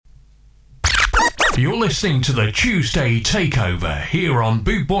You're listening to the Tuesday Takeover here on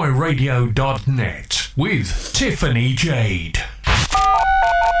bootboyradio.net with Tiffany Jade.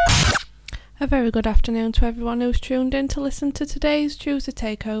 A very good afternoon to everyone who's tuned in to listen to today's Tuesday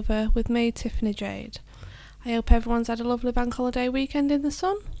Takeover with me, Tiffany Jade. I hope everyone's had a lovely bank holiday weekend in the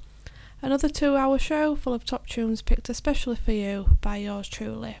sun. Another 2-hour show full of top tunes picked especially for you by yours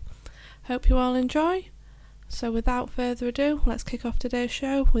truly. Hope you all enjoy. So without further ado, let's kick off today's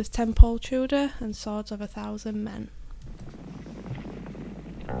show with Tempole Tudor and Swords of a Thousand Men.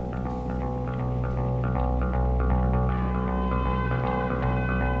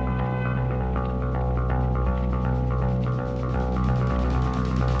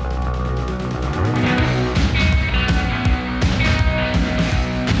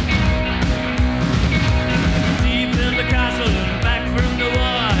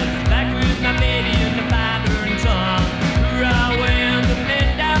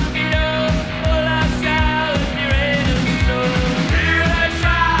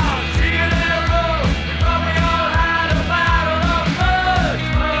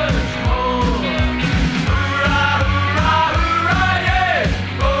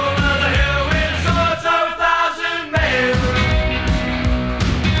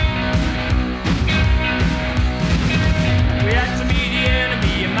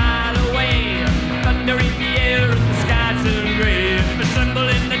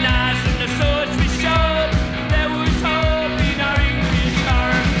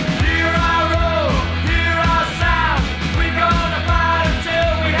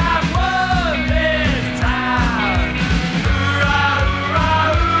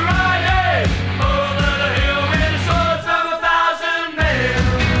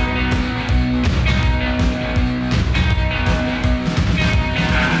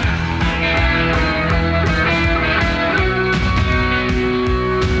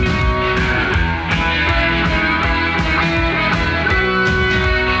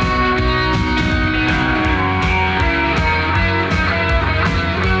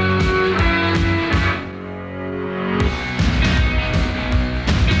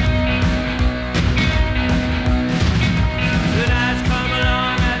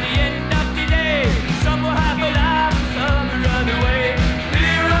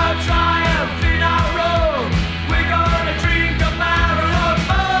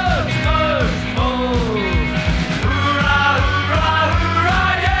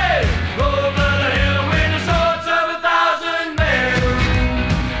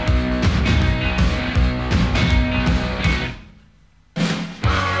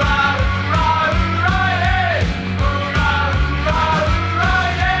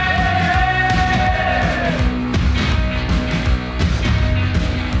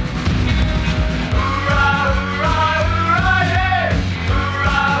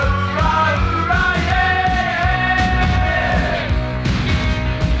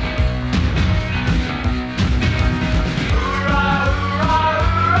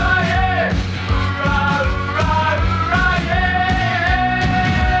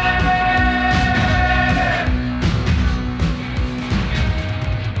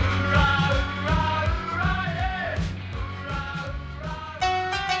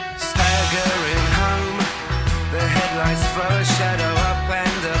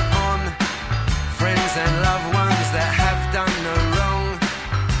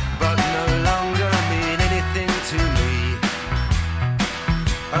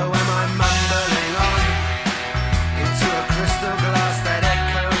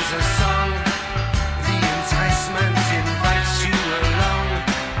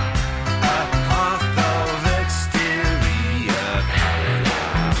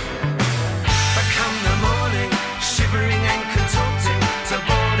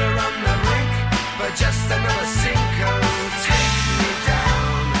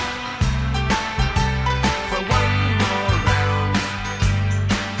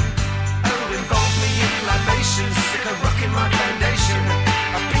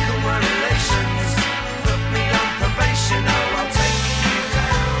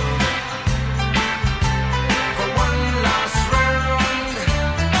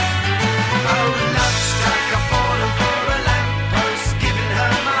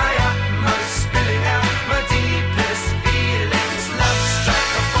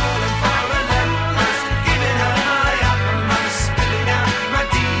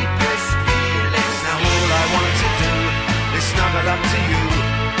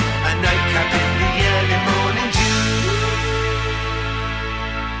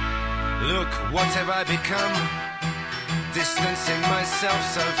 Distancing myself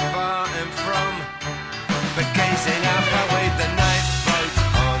so far and from, but gazing up I wave the night boat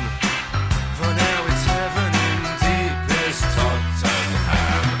on. For now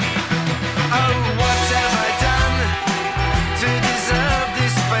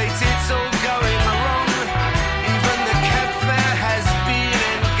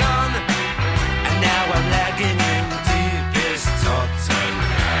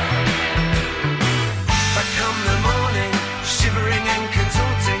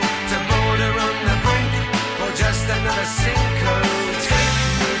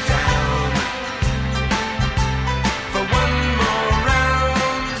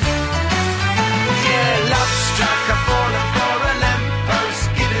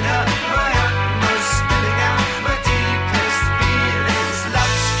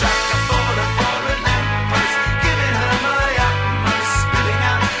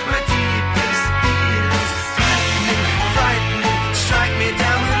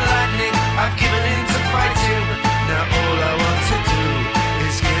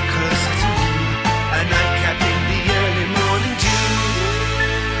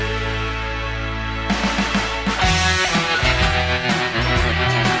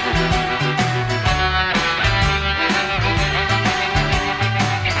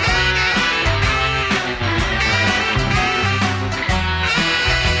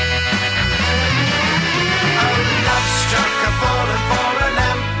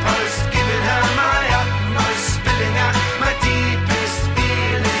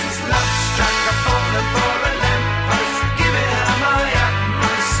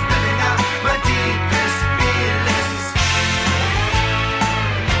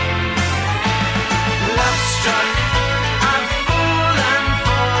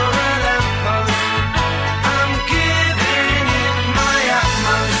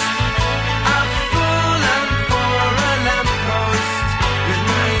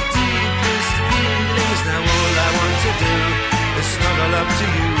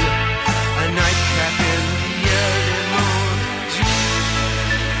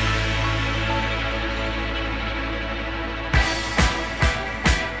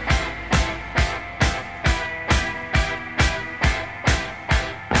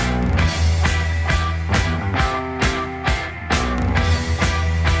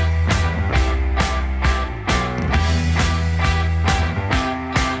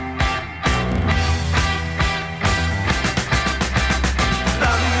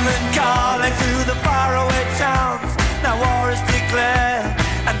flying to the faraway towns. Now war is declared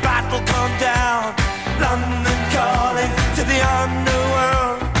and battle come down. London calling to the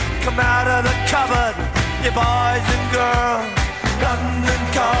underworld. Come out of the cupboard, you boys and girls. London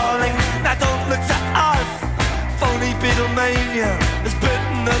calling, now don't look to us. Phony Beatlemania has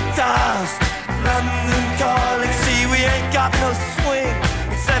bitten the dust. London calling, see we ain't got no swing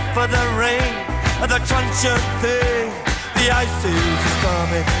except for the rain of the truncheon thing. The ice age is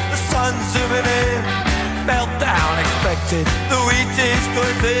coming, the sun's zooming in. Meltdown expected, the wheat is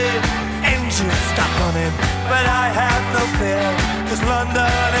going thin. Engines stop running, but I have no fear, 'cause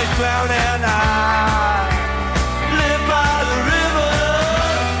London is drowning. I live by the river,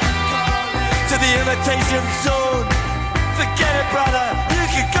 to the imitation zone. Forget it, brother, you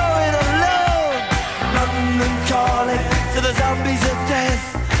can go it alone. London calling to the zombies of death.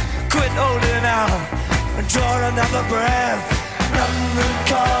 Quit holding out and draw another breath. London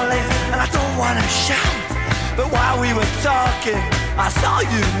calling, and I don't wanna shout, but while we were talking, I saw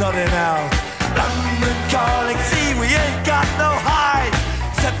you nodding out. London calling, see we ain't got no hide,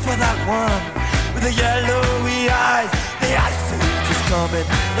 except for that one with the yellowy eyes. The ice age is coming,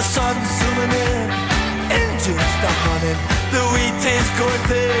 the sun's zooming in. Engines stop running, the wheat is going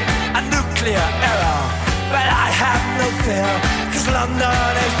big. A nuclear error, but I have no fear, 'cause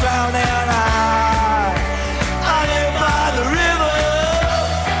London is drowning. I live by the river.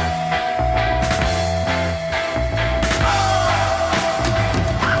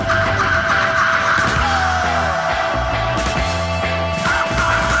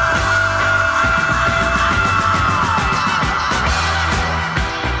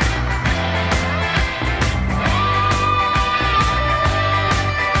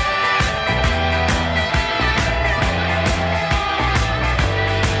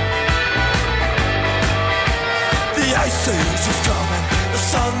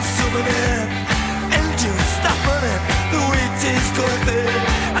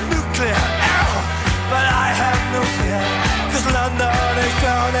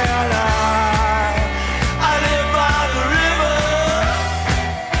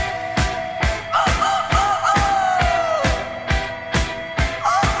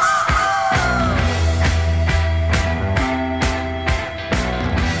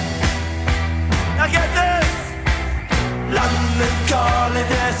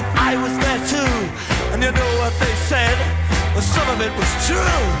 It was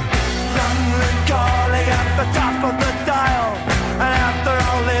true. London calling at the top of the dial. And after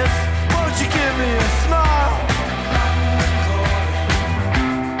all this, won't you give me a smile?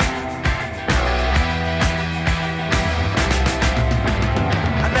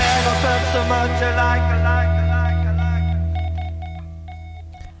 I never felt so much alike.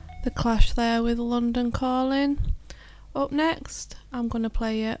 The Clash there with London Calling. Up next, I'm going to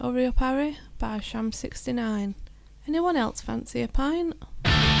play you Hurry Up Harry by Sham 69. Anyone else fancy a pint?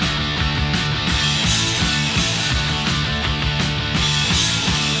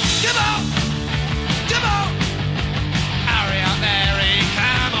 Come on! Come on! Hurry up, Harry,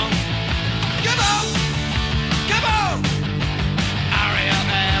 come on! Come on! Come on! Hurry up,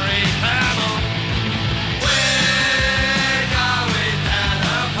 Harry, come on! We're going down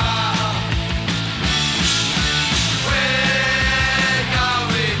the park. We're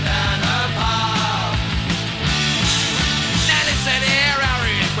going down the park. Now listen here,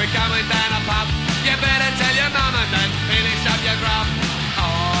 Harry, if we're going down the pub, you better tell your mum and then finish up your grub.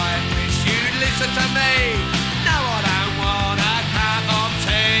 Listen to me. No, I don't want a cup of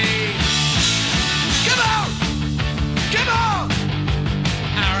tea. Come on! Come on!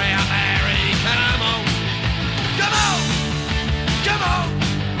 Hurry up, Harry, come on! Come on! Come on!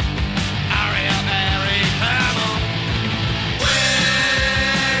 Hurry up, Harry, come on!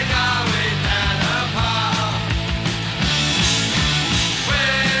 We're going down the park.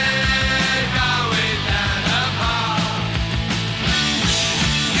 We're going down the park.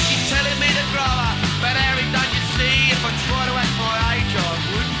 You keep telling me to grow up, but Harry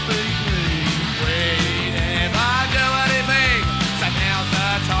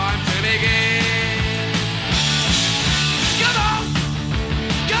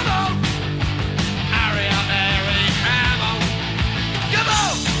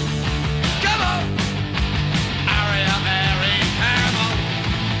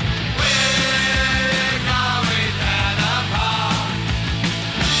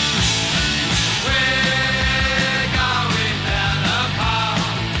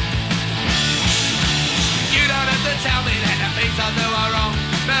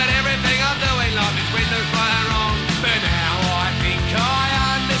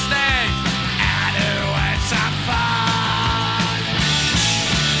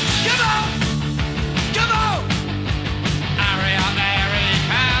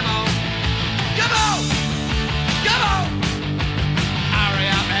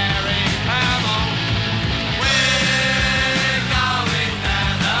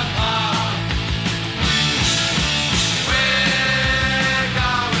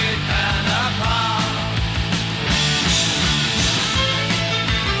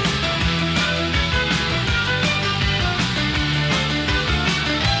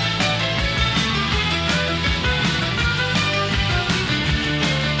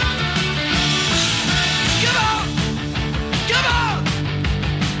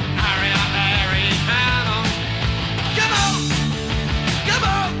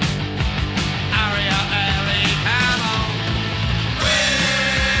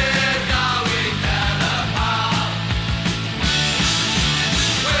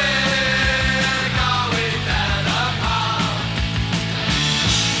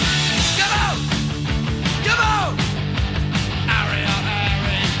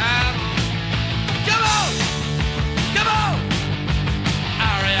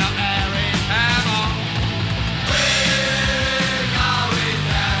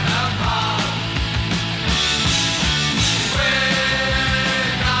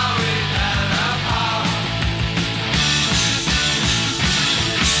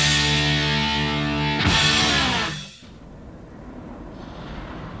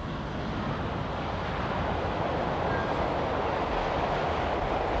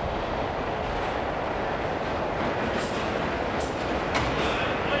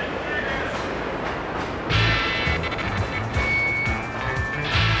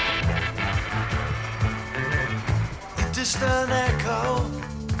distant echo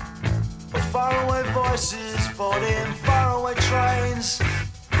of faraway voices boarding faraway trains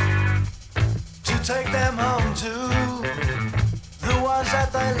to take them home to the ones that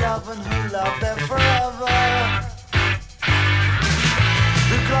they love and who love them forever.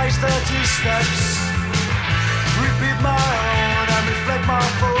 The grey's dirty steps repeat my own and reflect my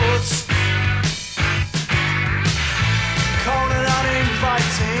thoughts. Cold and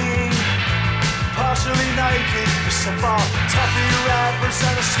uninviting, partially naked, some bar, toffee wrappers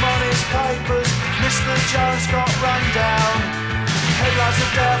and the smallest papers. Mr. Jones got run down. Headlines of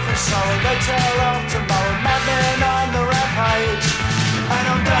death and sorrow, they tell of tomorrow. Madmen on the rampage, and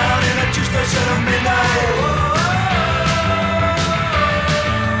I'm down in a juice station at midnight.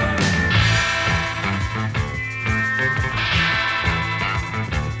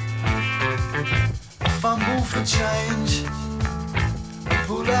 Fumble for change, I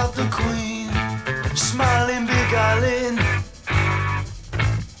pull out the queen, smiling, beguiling.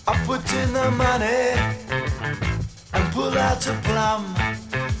 I put in the money and pull out a plum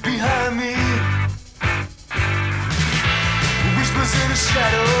behind me. Whispers in the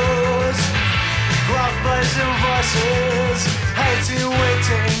shadows, gruff blazing voices, hating,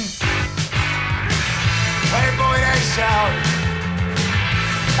 waiting. Hey boy, they shout,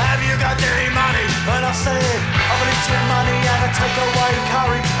 have you got any money? And I say, I've eaten money and I take away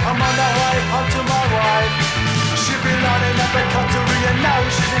curry. I'm on the way home to my wife. She be lining up the cutlery and now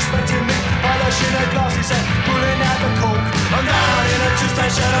she's expecting me. Polishing her glasses and pulling out the cork. I'm down in a tube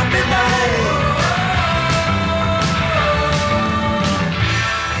station at midnight.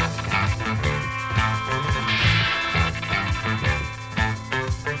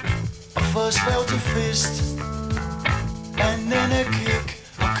 I first felt a fist and then a kick.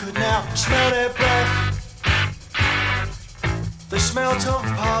 Could now smell their breath. They smelt of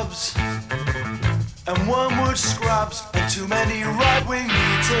pubs and wormwood scrubs and too many right-wing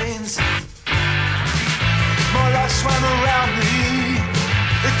meetings. My life swam around me.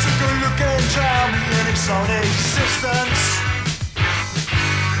 It took a look and drowned me in its own existence.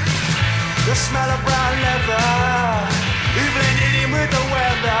 The smell of brown leather, even eating with the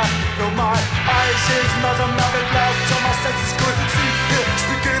weather, filled my eyes, his mouth, and mouth and blood till my senses couldn't see.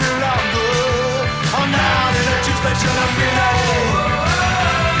 Speaking around good, I'm down in a tube station at midnight.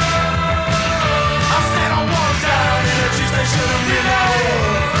 I said I was down in a tube station at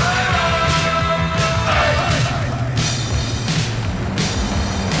midnight.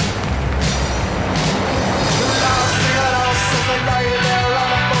 The last thing I know says I lay there on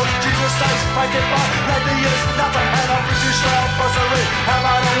the boat. Jesus says, make it back, like the years, not the head of British rail bursary. Have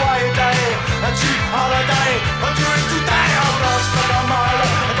an away day, a cheap holiday, I'm doing today. I'm lost like a mile,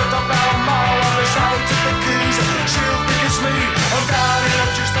 I got about a mile on the side to the keys. She'll think it's me, I'm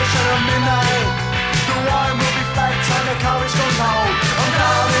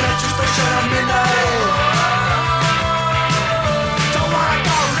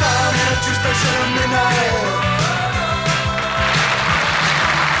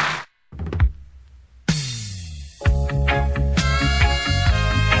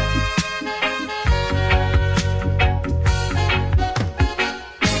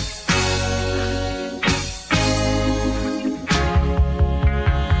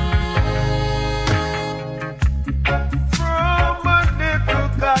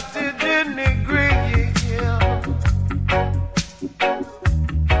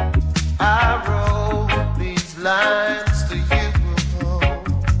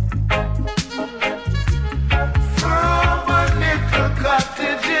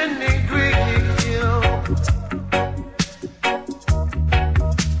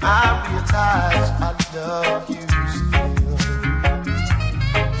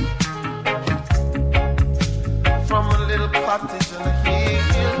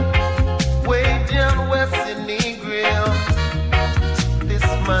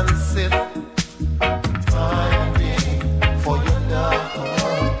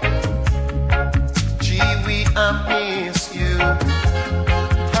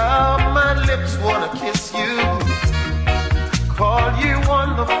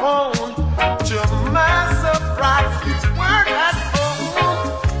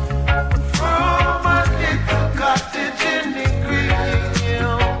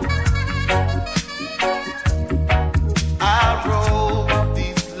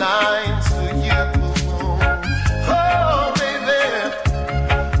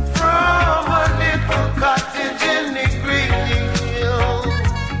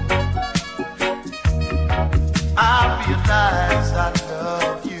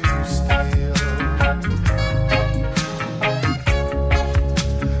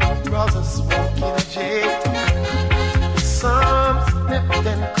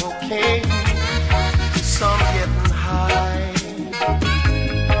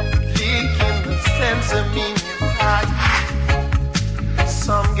mean you high.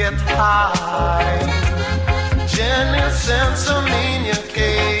 Some get high. Jenny Sensimania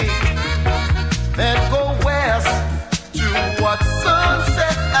cave. Then go west to what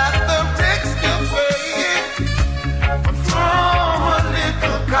sunset at the Rick's Cafe. From a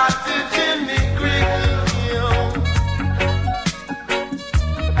little cottage in the Green Hill,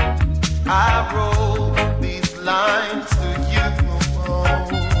 I wrote these lines to you.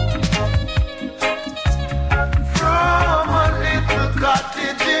 From a little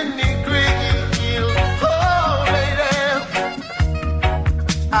cottage in the Green Hill, oh lady,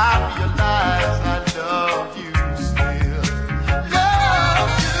 I realize I love you still.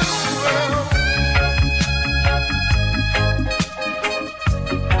 Love you well.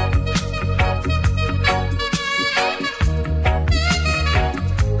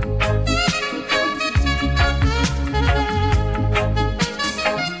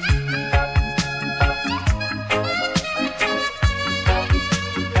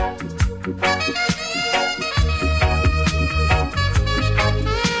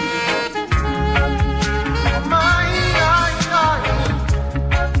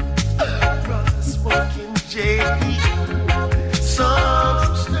 Brother smoking J.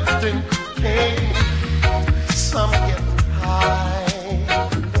 Some sniffing cocaine. Some getting high.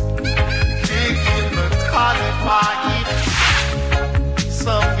 Digging the tonic pipe.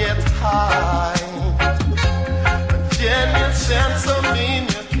 Some get high. Jenny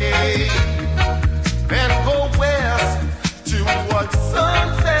Sensimania cave. Then go west to what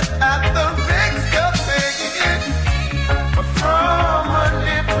sunset at the Rick's Cafe. From a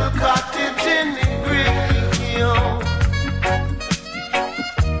little cottage in the Green Hill,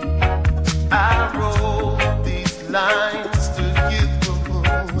 I wrote these lines to you.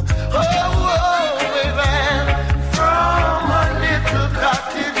 Oh, baby, from a little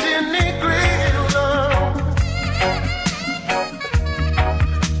cottage in the Green Hill,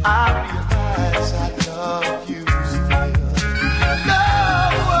 I realize I love you still.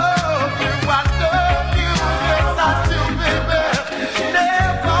 Love you, I love you, yes I do, baby.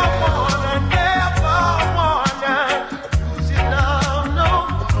 Never wanna lose your love, no,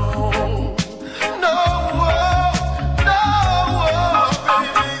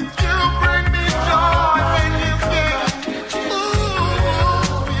 baby. You bring me joy when you feel, ooh,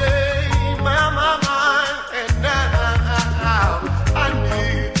 yeah, my, and now I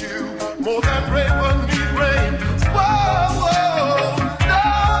need you more than rain will need rain. Whoa,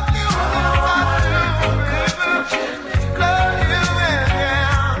 love you, yes I do, baby. Love you,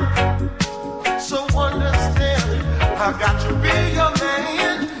 yeah. So understand, I got to be your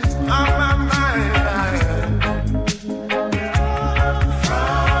man, on my mind.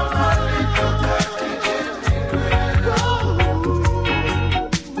 From a little cottage in the Green Hill.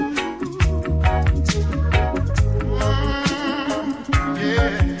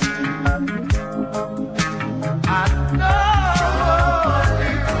 Yeah. I know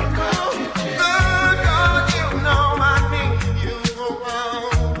you know I need you.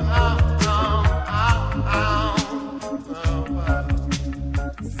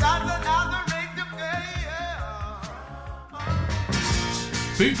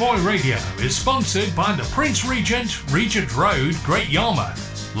 Boot Boy Radio is sponsored by the Prince Regent, Regent Road, Great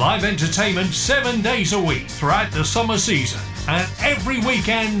Yarmouth. Live entertainment 7 days a week throughout the summer season and every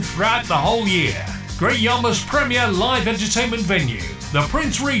weekend throughout the whole year. Great Yarmouth's premier live entertainment venue, the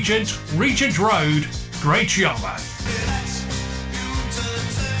Prince Regent, Regent Road, Great Yarmouth.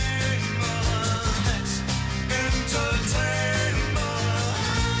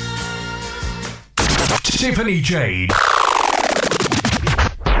 Tiffany Jade.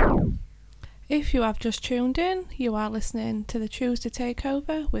 If you have just tuned in, you are listening to the Tuesday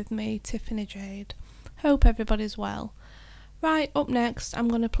Takeover with me, Tiffany Jade. Hope everybody's well. Right, up next, I'm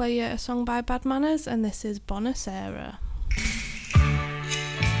going to play you a song by Bad Manners, and this is Bonacera.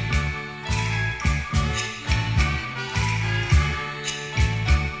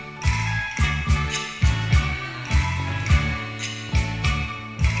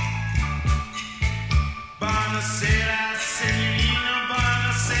 Bonacera, señorina,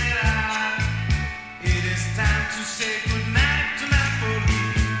 bonacera. It is time to say goodnight to Napoli.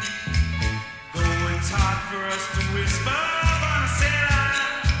 Though it's hard for us to whisper bonacera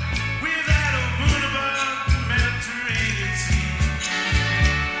without a moon above the Mediterranean Sea.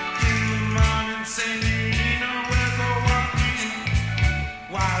 In the morning, señorina, we'll go walking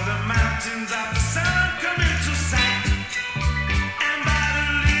while the mountains of the sun come into sight. And by the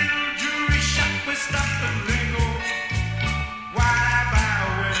little jewelry shop we stop and lingo while I buy a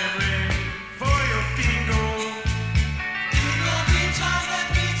wedding ring for your finger. You know, each time that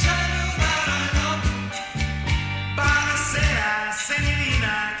we tell you that I love you.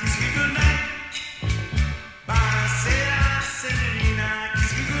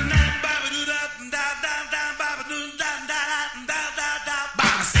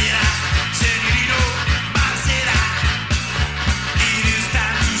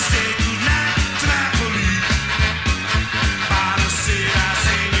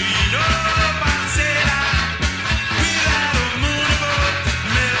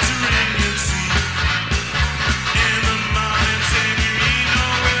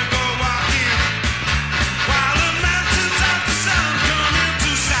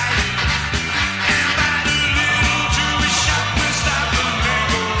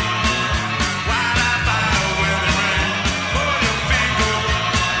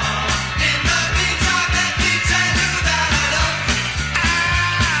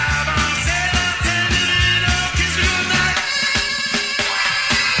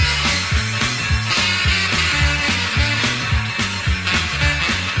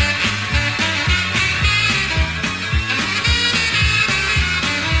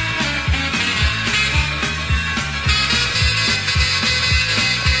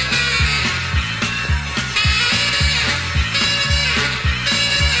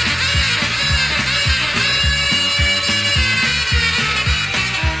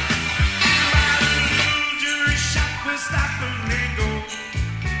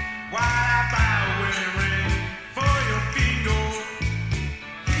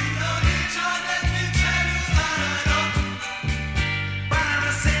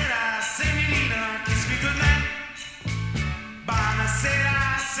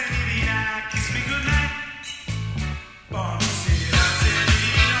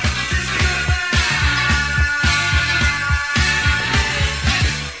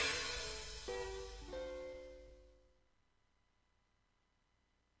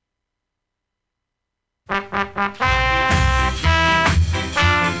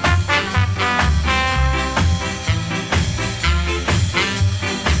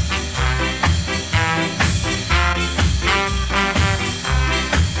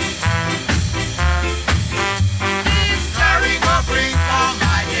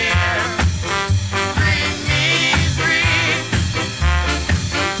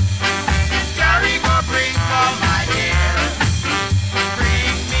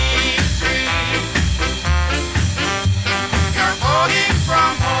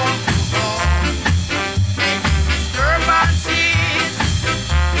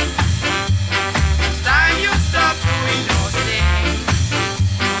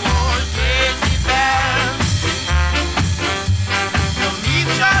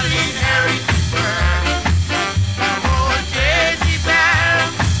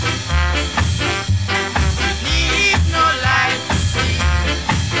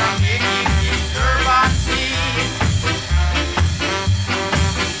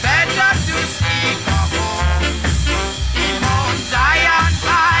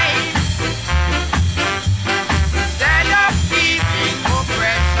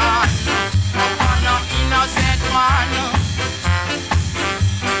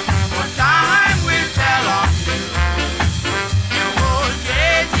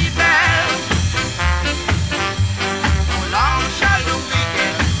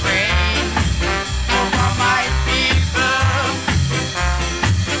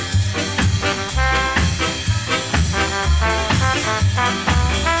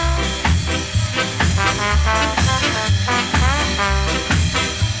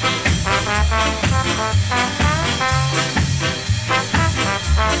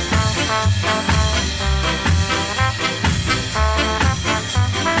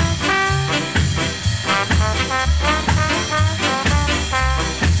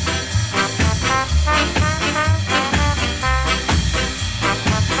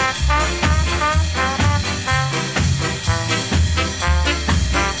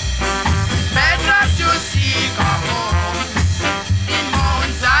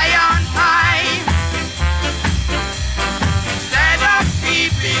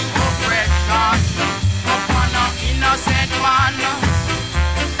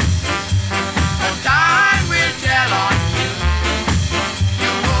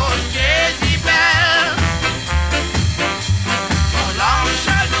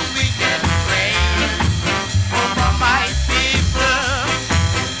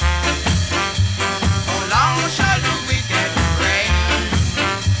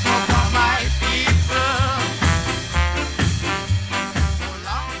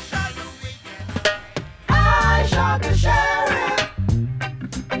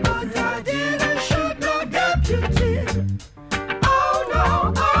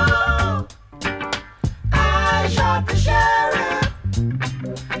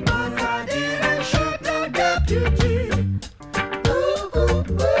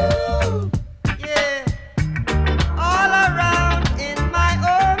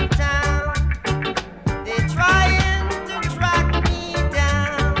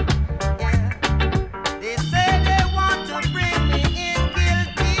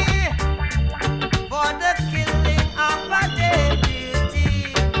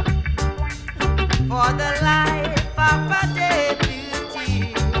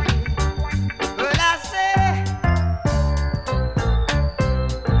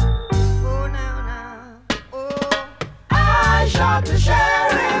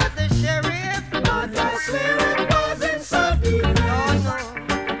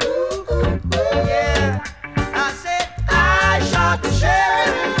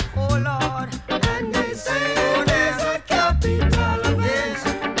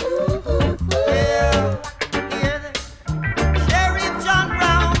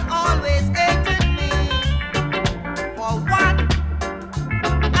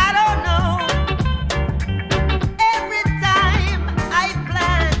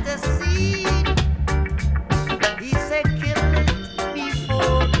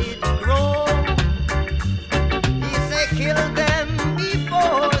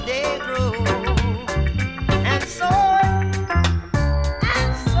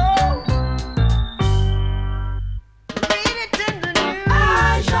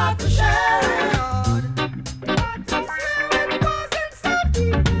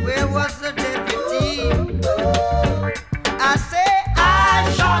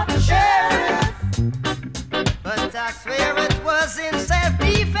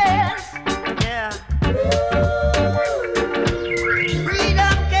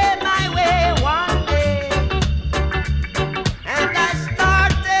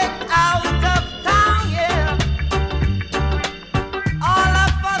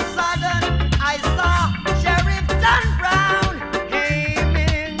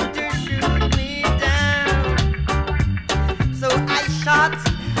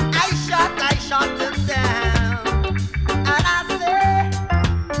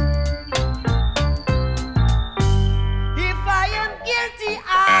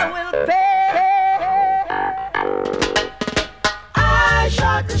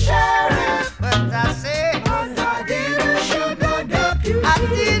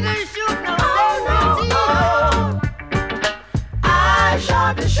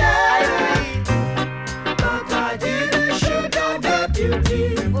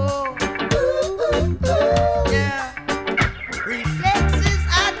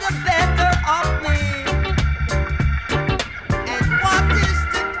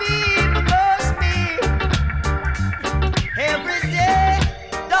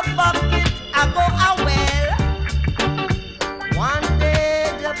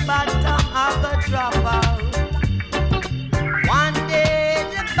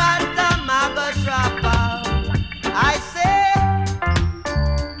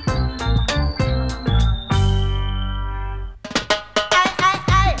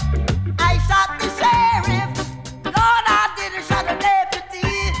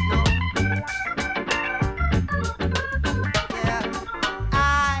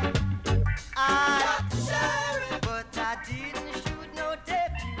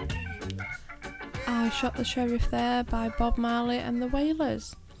 I Shot the Sheriff there by Bob Marley and the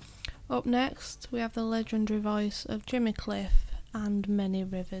Wailers. Up next, we have the legendary voice of Jimmy Cliff and Many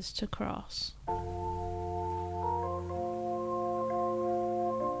Rivers to Cross.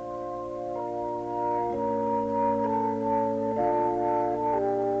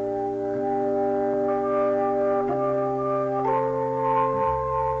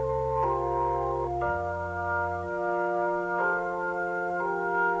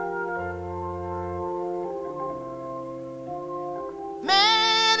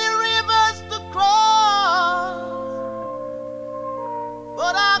 Many rivers to cross,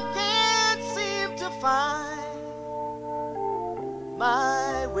 but I can't seem to find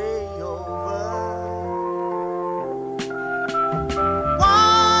my way over.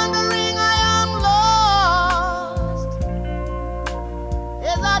 Wandering, I am lost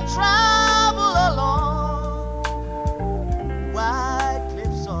as I travel along wide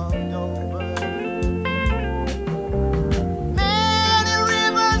cliffs of Dover. Many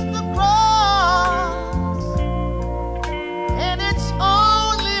rivers to cross, and it's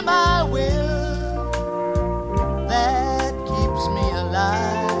only my will that keeps me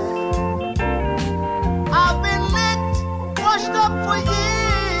alive. I've been licked, washed up for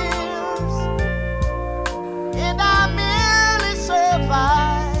years, and I merely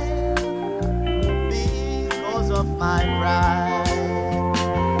survive because of my pride.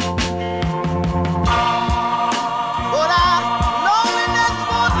 But loneliness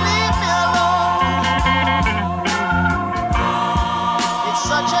won't leave me alone. It's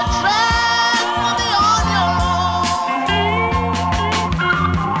such a drag to be on your own.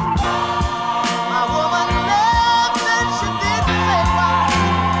 My woman left and she didn't say why.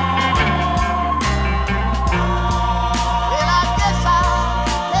 Well, I guess I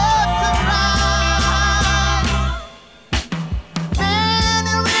have to cry.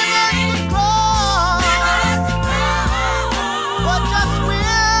 Many rivers to cross, but just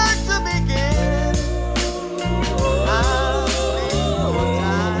where to begin? I'm for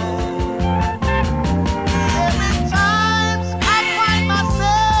time. Every time I find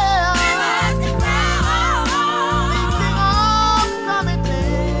myself thinking of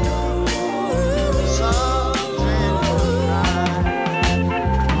committing some dreadful crime.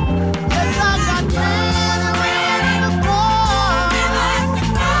 Yes, I got many rivers to cross,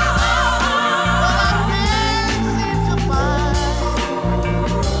 but I can't seem to find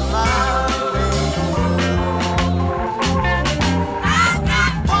my way.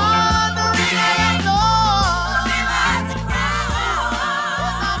 Wandering and lost as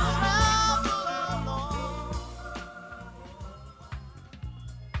I travel along.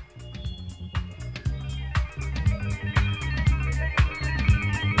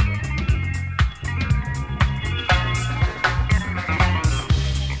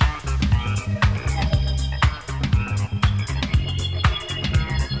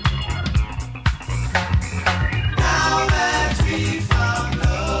 Now that we found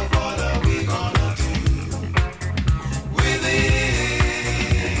love, what are we gonna do with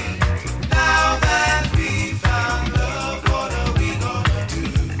it? Now that we found love, what are we gonna do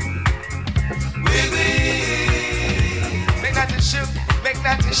with it? Make nothing shook, make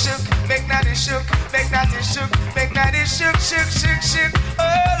nothing shook, make nothing shook, make nothing shook, make nothing shook, shook, shook, shook.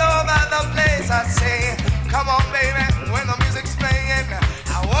 All over the place I say, come on baby, when the music's playing,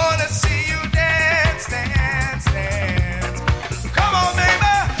 I wanna see you dance, dance, dance. Come on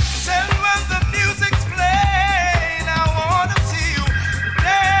baby, say when the music's playing, I wanna see you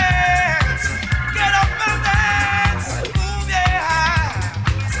dance. Get up and dance, move yeah.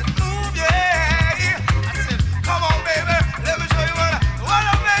 I said move yeah. I said come on baby, let me show you what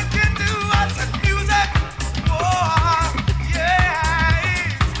I make you do. I said music, oh yeah, yeah.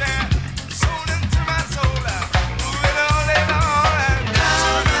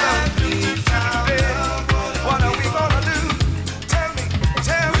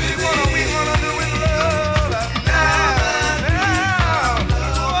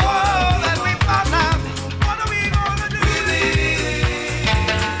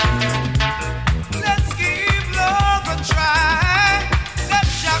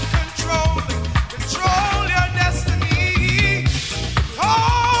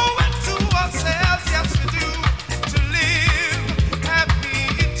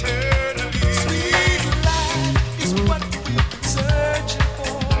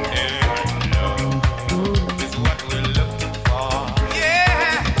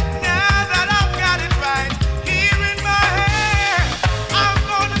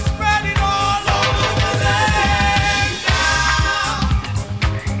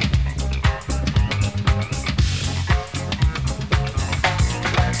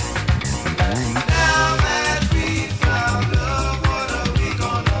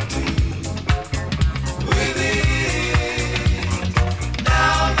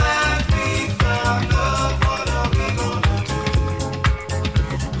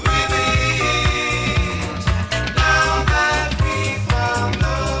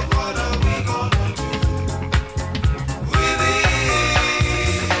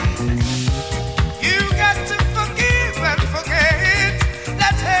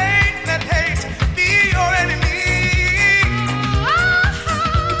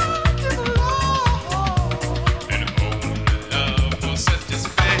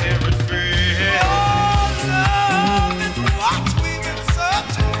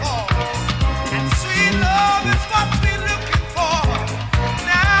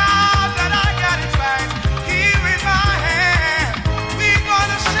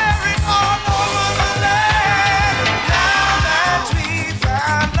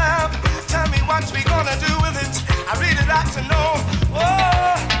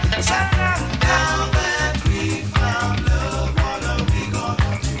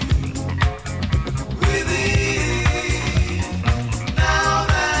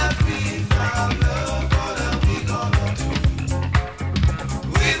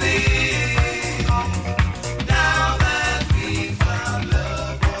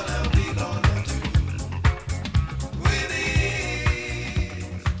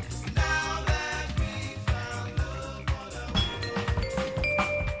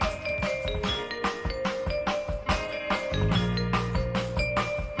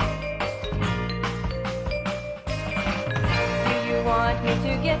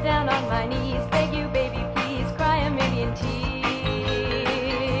 get down on my knees, beg you, baby, please, cry a million tears.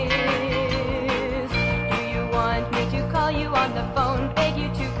 Do you want me to call you on the phone, beg you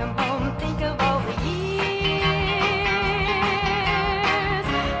to come home, think of all the years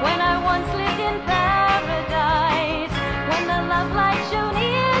when I once lived in paradise, when the love light shone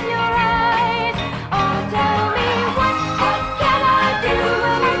in your eyes. Oh, tell me what can I do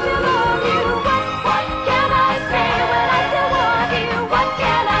when I still love you? What can I say when I still want you? What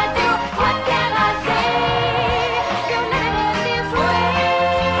can I do? What can I say? You're living this way.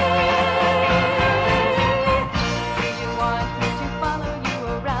 Do you want me to follow you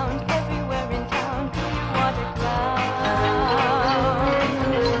around everywhere in town? Do you want a clown?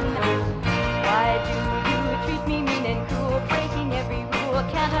 Why do you treat me mean and cruel, breaking every rule?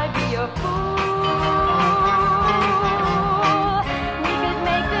 Can't I be your fool? We could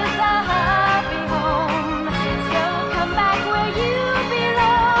make this a happy home, so come back where you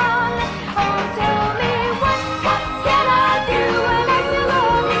belong. Oh, tell me what can I do when I still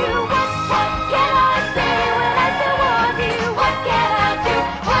love you? What can I say when I still want you? What can I do?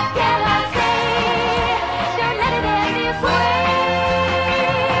 What can I say? Don't let it end this way.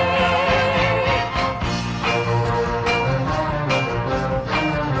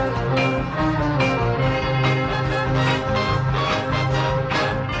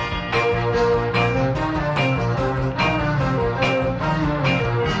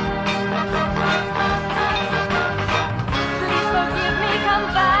 Please forgive me, come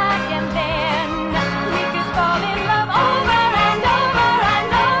back, and then we could fall in love over and over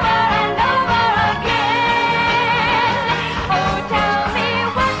and over and over again. Oh, tell me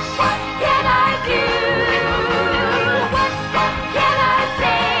what can I do? What can I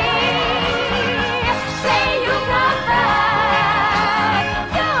say? Say you'll come back.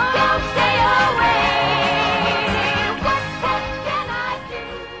 Don't stay away. What can I do?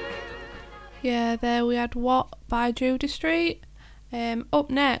 Yeah, there we had What by Judy Street. Up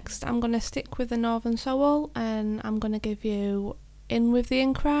next, I'm going to stick with the Northern Soul and I'm going to give you In With the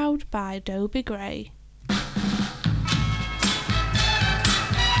In Crowd by Dobie Gray.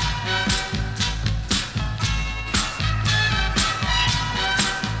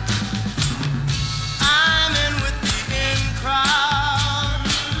 I'm in with the in crowd.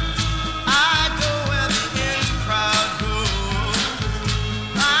 I go where the in crowd goes.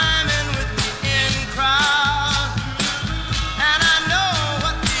 I'm in with the in crowd, and I know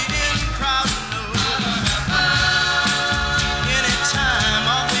what the in crowd knows. Any time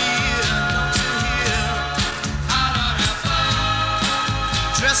of the year, don't you hear?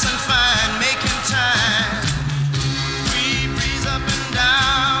 Dressing fine, making time. Free breeze up and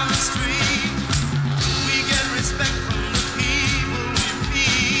down the street. We get respect from the people we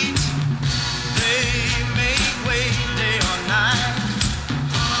meet. They make way day or night.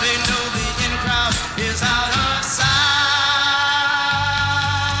 They know the in crowd is out of sight.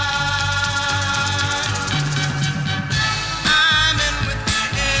 I'm in with the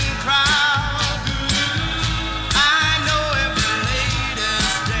in crowd. I know every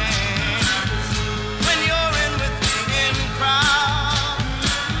latest dance.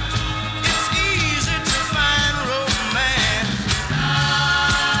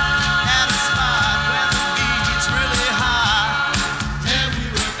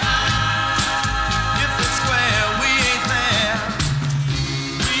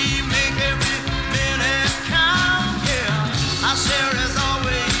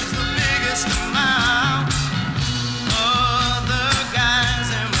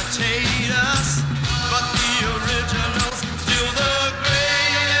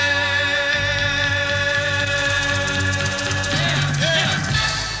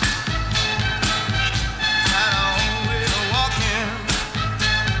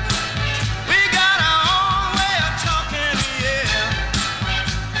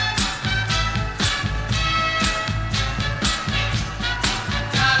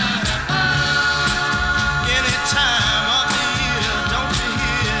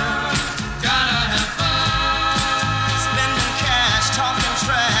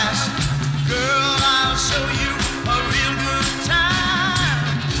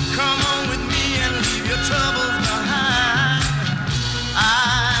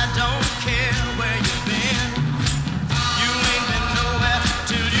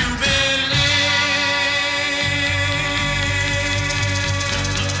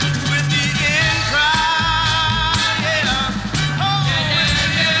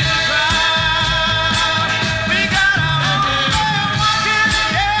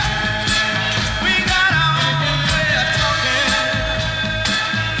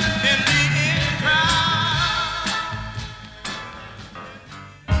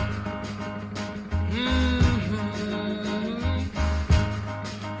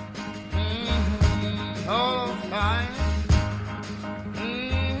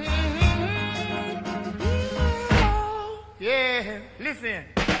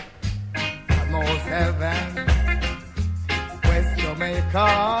 most heaven. West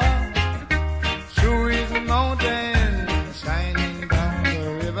Jamaica, true is the mountain shining down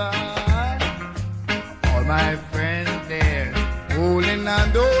the river. All my friends there, holding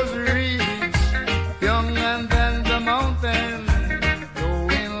on those reeds, younger than the mountain,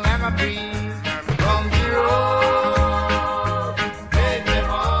 blowing like a breeze from the road. Take me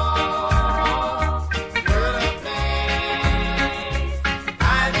home to the place I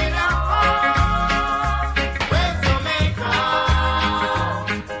belong. West Jamaica,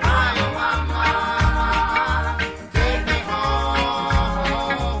 my mama, take me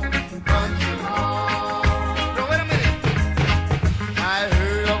home, country home. Now wait a minute. I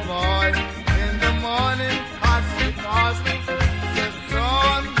heard a voice in the morning, passing past me. Said,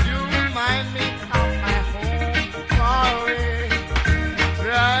 son, you remind me of my home far away.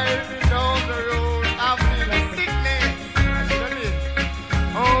 Driving down the road, I feel a sickness. I should it.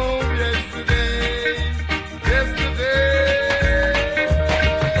 Oh, yesterday.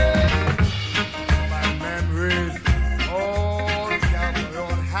 My memories all gather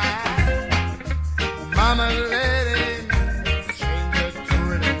on high. Mama lady, stranger to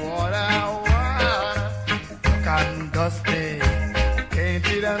the water, dark and dusty,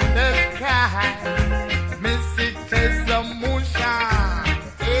 painted on the sky. Missy taste of moonshine,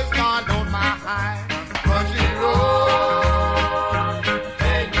 taste on my high country road.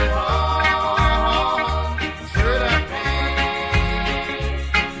 Take me home to the place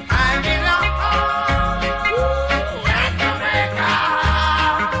I belong. West Jamaica,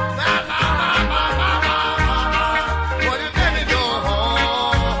 what you let me go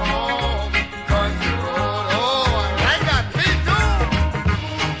home, country road. Oh, I got me too.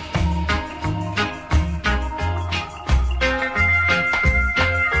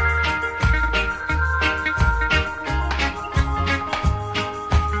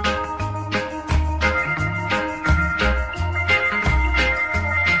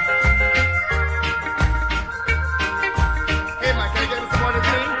 Hey, man, can I get me some more to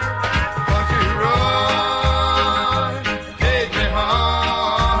sing? Country road, take me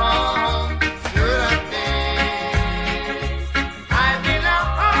home to the place I belong.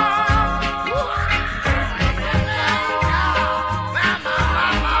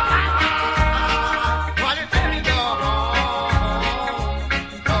 Why you let me go home,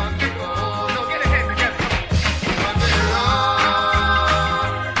 country road? No, get your hands together. Country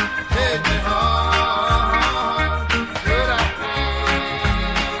road, take me home to the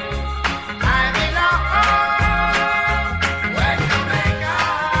place I belong. West Jamaica,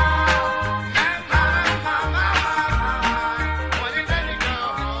 why you let me go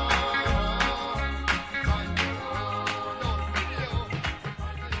home?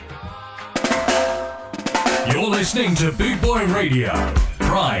 You're listening to Boot Boy Radio.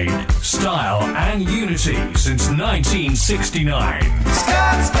 Pride, style, and unity since 1969.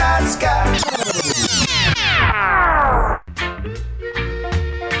 Scott, Scott, Scott.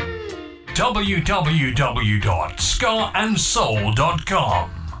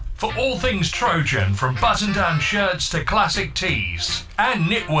 www.scarandsoul.com for all things Trojan, from button-down shirts to classic tees and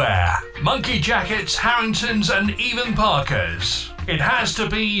knitwear, monkey jackets, Harringtons, and even Parkers. It has to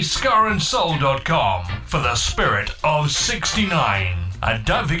be scarandsoul.com for the spirit of 69. And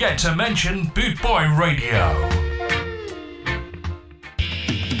don't forget to mention Boot Boy Radio.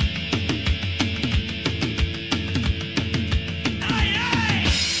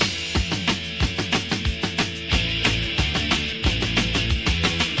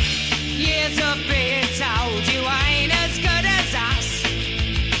 Years of being told you ain't as good as us.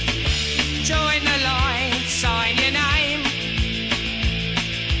 Join the line, sign your name.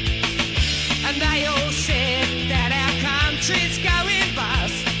 And they all said that our country's going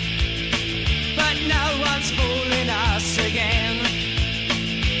bust. But no one's fooling us again.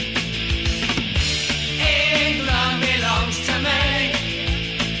 England belongs to me.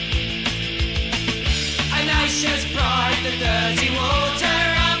 A nation's pride, the dirty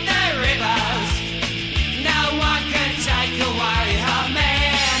water of the rivers. No one can take away her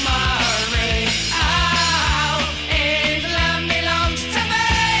memory. Oh, England belongs to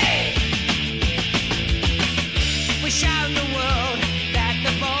me. We've shown the world that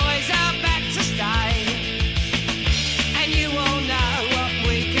the boys are back to stay. And you all know what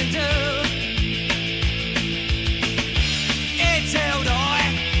we can do. It's held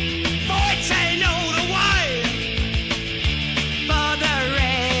high, fighting all the way for the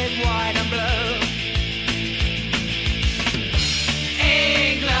red, white and blue.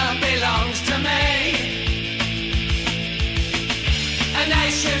 England belongs to me. A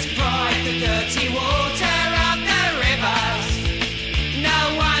nation's pride, the dirty water of the rivers. No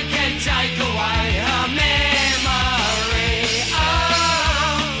one can take away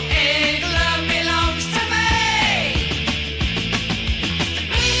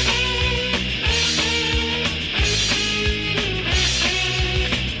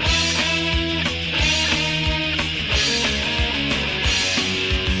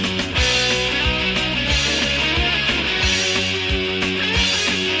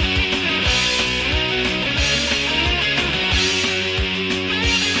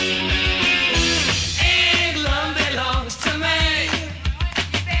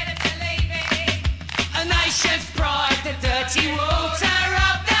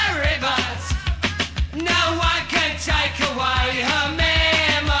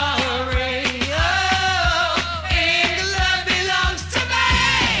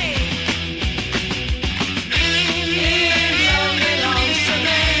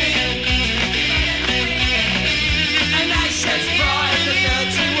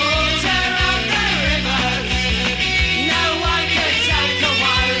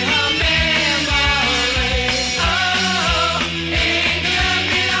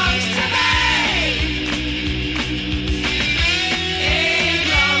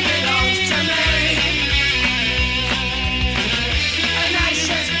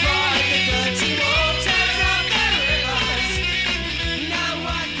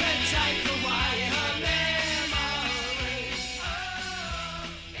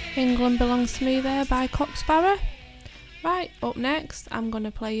England Belongs to Me there by Cock Sparrow. Right, up next, I'm going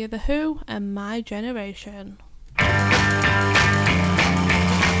to play you The Who and My Generation. People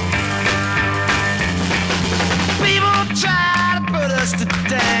try to put us to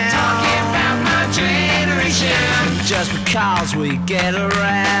down, talking about my generation, just because we get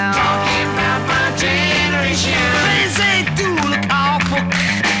around. Talking about my generation, things they do look awful.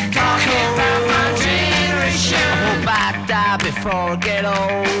 Talking about my generation, I hope I die before I get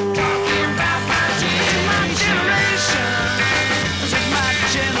old. Talking about my generation, this is my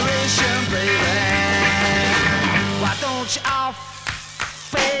generation, baby. Why don't you all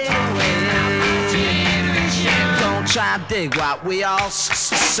fade away? Don't try to dig what we all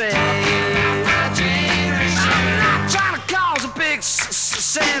say. I'm not trying to cause a big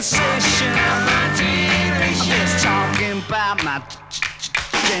sensation. I'm just talking about my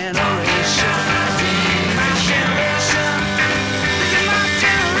generation. My generation. This is my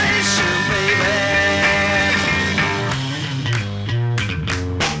generation, baby.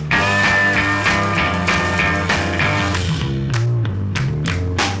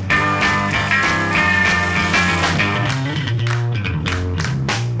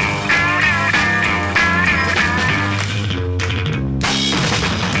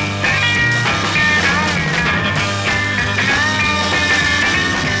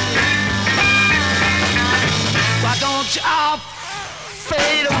 You all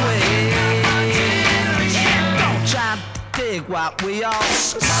fade away. Don't try to dig what we all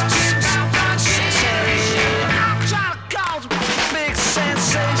say. I'm trying to cause a big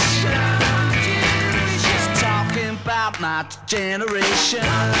sensation. Just talking about my generation.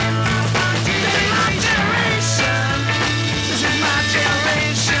 This is my generation. This is my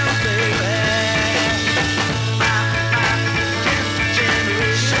generation, baby.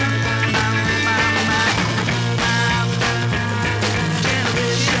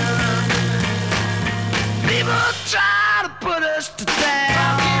 Try to put us to down.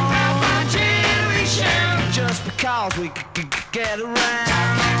 Talking about my generation, just because we get around.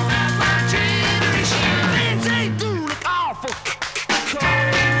 Talking about my generation, things they do look awful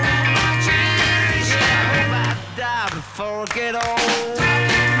cold. My generation, I hope I die before I get old. Talking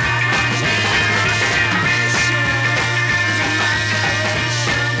about my generation, this is my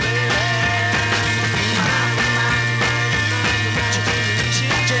generation, baby. My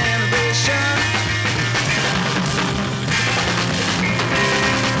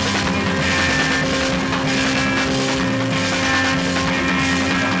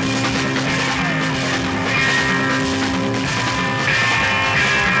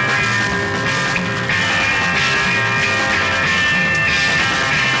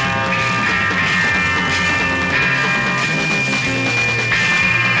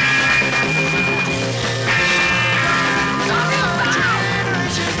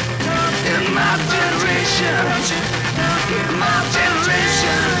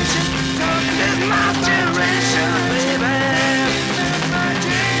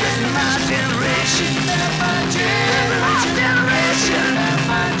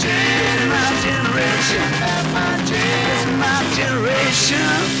generation.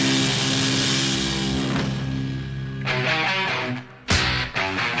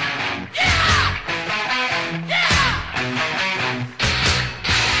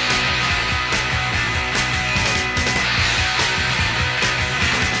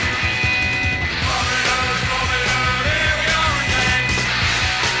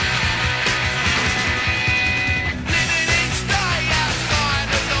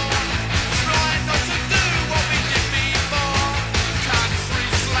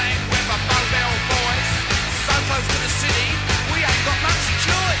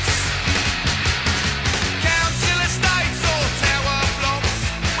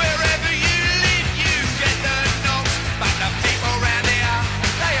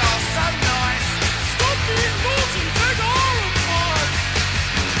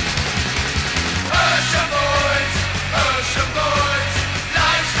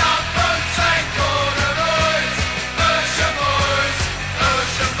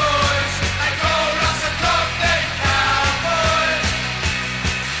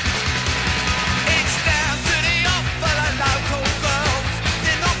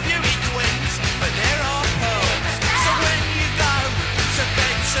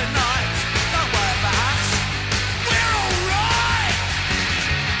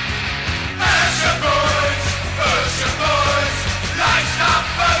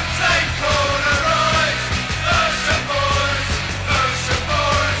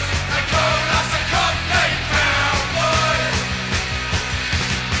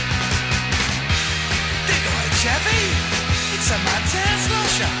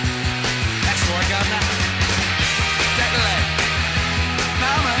 Wilshire. That's where I go now. Take the leg.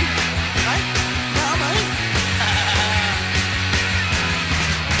 Now, mate. Hey? Now, mate.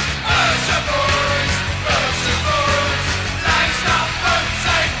 Ocean boys, laced up boots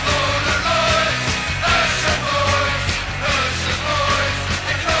ain't Polaroids. Ocean boys,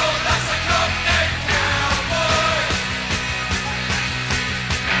 they called us a Cockney cowboys.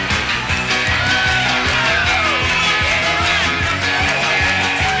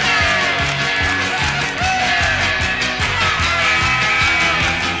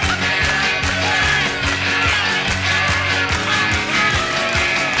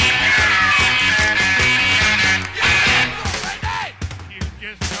 You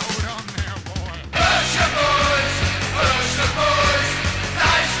just hold on there, boy. Ocean boys,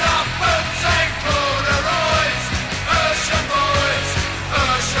 laced up boots ain't Polaroids. Ocean boys,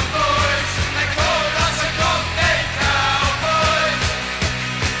 they called us a Cockney cowboys.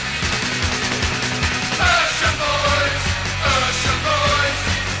 Ocean boys,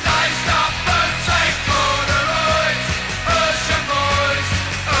 laced up boots ain't Polaroids. Ocean boys,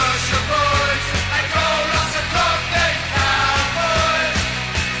 they called us a Cockney cowboys.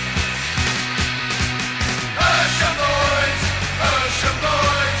 Ocean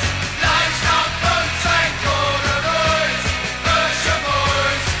boys, laced up boots ain't corduroys.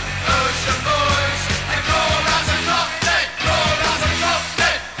 Ocean boys, they called us a Cockney, called us a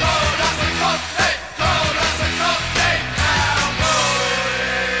Cockney, called us a Cockney, called us a Cockney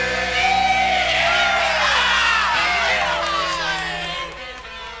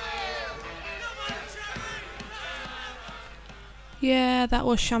Yeah, that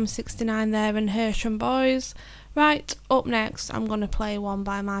was Sham 69 there and Hersham Boys. Right, up next, I'm going to play one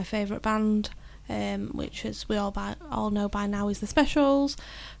by my favourite band, which, as we all know by now, is The Specials.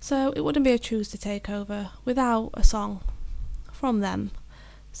 So it wouldn't be a Tuesday takeover without a song from them.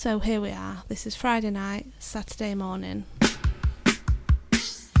 So here we are. This is Friday night, Saturday morning.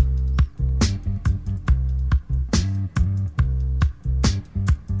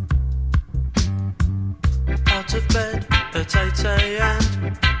 Out of bed at 8 a.m.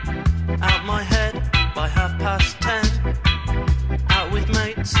 Out my head by 10:30. Out with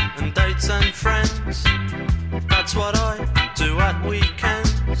mates and dates and friends. That's what I do at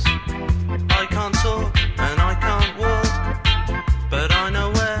weekends. I can't talk and I can't walk, but I know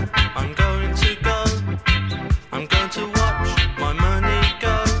where I'm going to go. I'm going to watch my money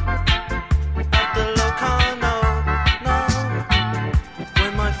go at the Locarno, no.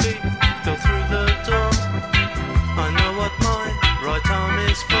 When my feet go through the door, I know what my right arm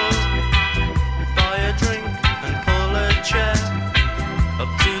is for. Buy a drink and pull a chair up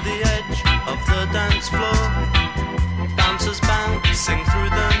to the edge of the dance floor. Bouncers bouncing through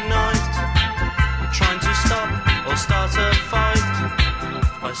the night, trying to stop or start a fight.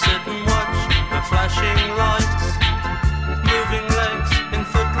 I sit and watch the flashing lights, moving legs in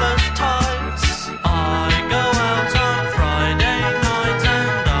footless tights. I go out on Friday night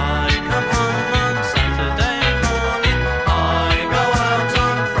and I come home on Saturday morning. I go out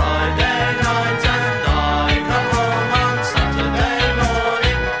on Friday night and I come home on Saturday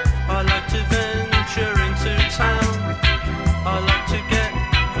morning. I like to venture into town. I like to get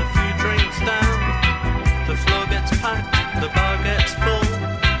a few drinks down. The floor gets packed, the bar gets full.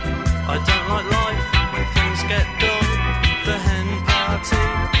 I don't like life when things get dull. The hen party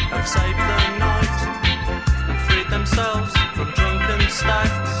have saved the night and freed themselves from drunken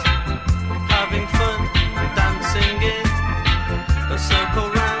stacks, having fun and dancing in a circle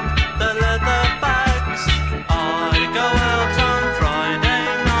round the leather bags. I go out on Friday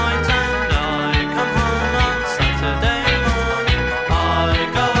night and I come home on Saturday morning. I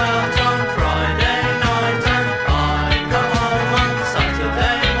go out on Friday night and I come home on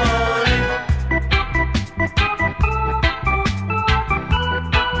Saturday morning.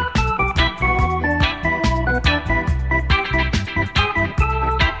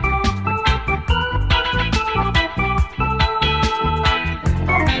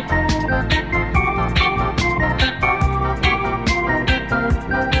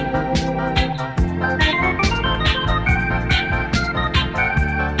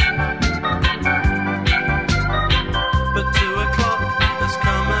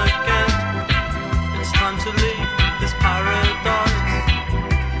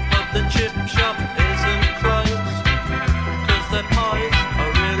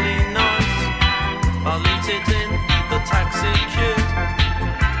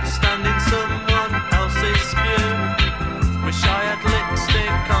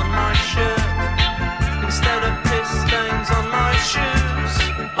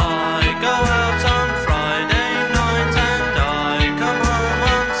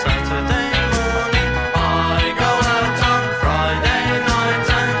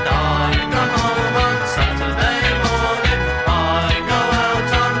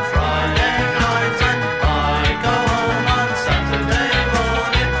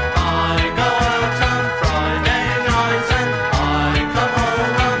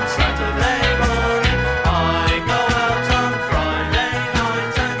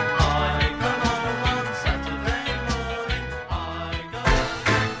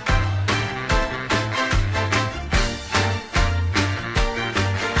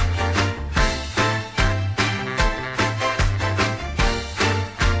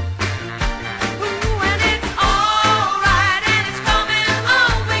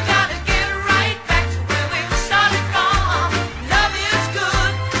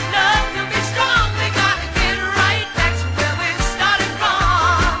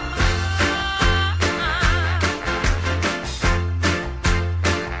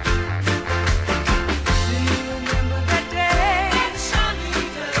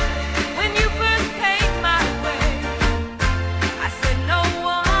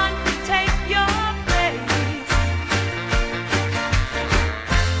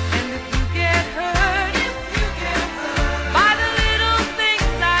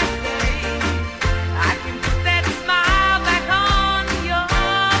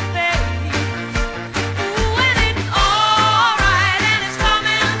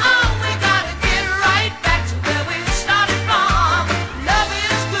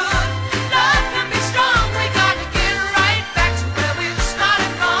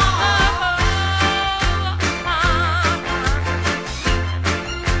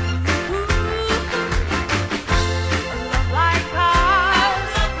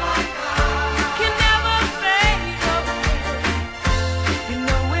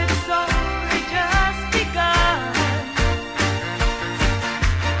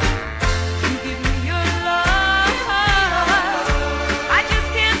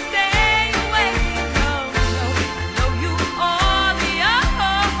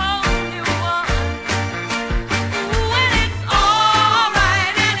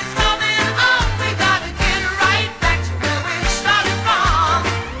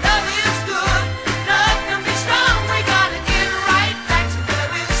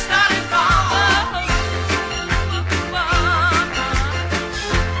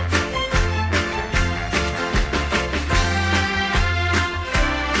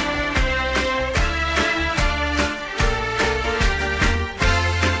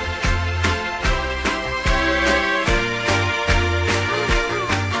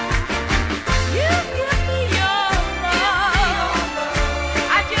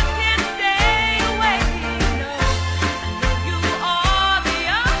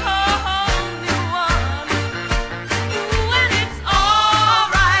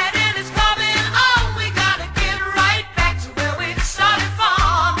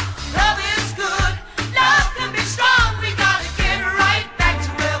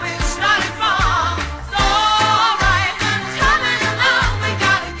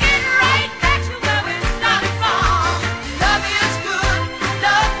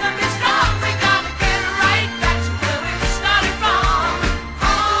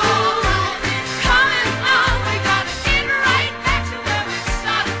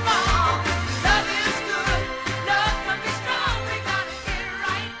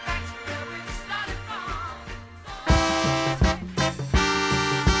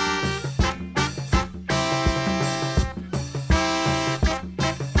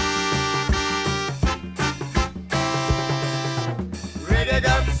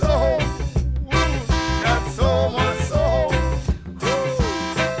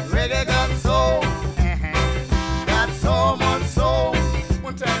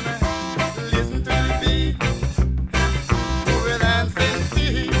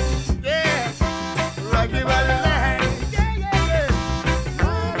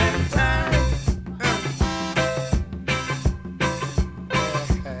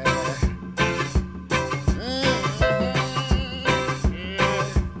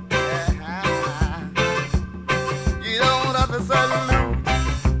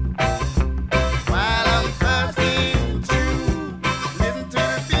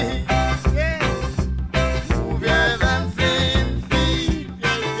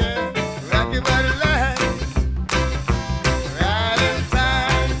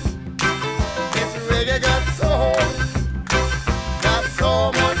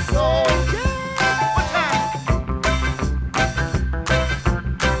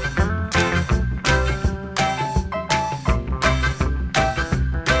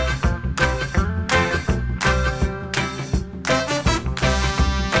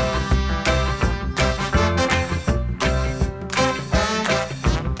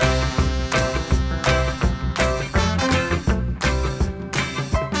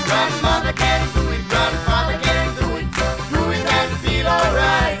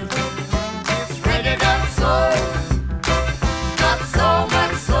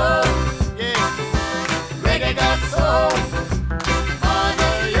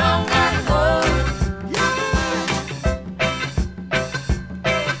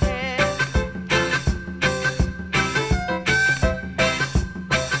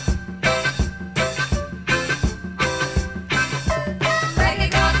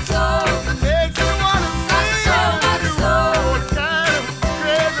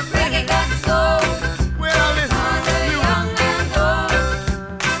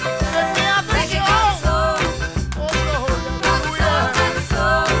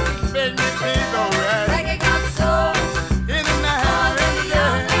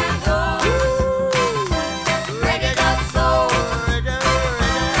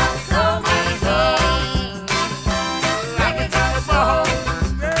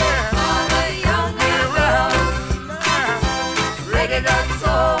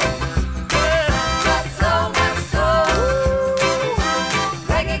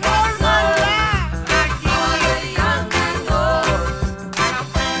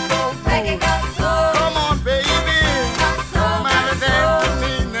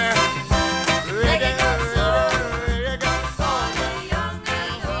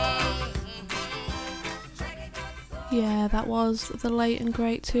 was the late and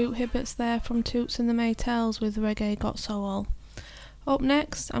great Toot Hibberts there from Toots and the Maytals with Reggae Got Soul. Up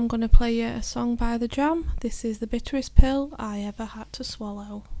next, I'm going to play you a song by The Jam. This is The Bitterest Pill I Ever Had to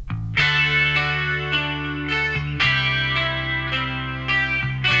Swallow.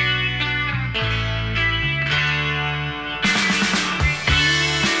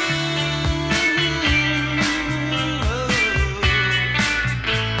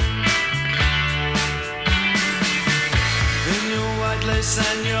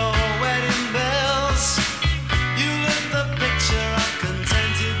 And your wedding bells, you lit the picture of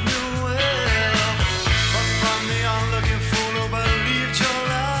contented new will. But from the onlooking fool who believed your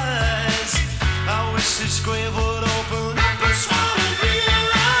lies, I wish this grave would open up and swallow real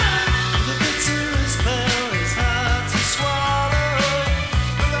life. The bitterest pill is hard to swallow.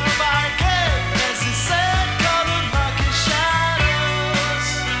 The love I gave, as he said, covered murky shadows.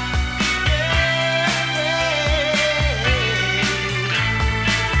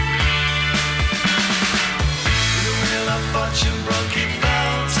 Fortune broke, it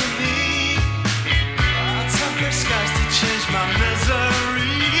fell to me. I took her skies to change my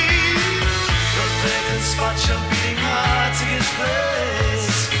misery. The vacant spot, your beating heart took its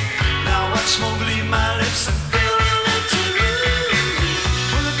place. Now watch smoke leave my lips and fill them to you.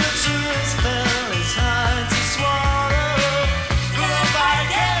 Well, the bitterest pill is hard to swallow. The love I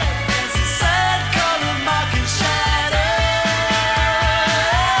gave, as he said, colored mocking shadows.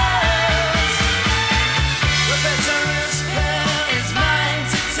 The bitterest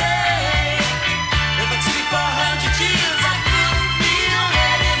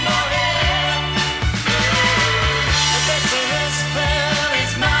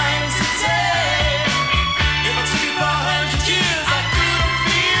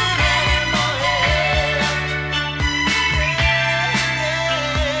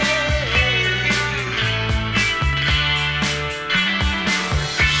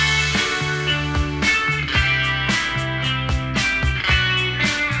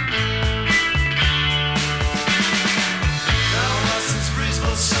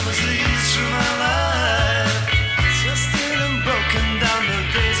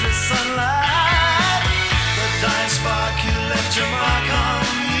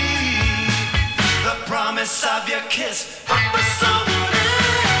of your kiss, up with someone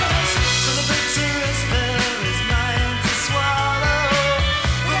else. So the bitterest pill is mine to swallow.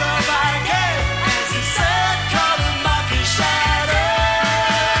 The love I gave, as he said, colored mocking shadows.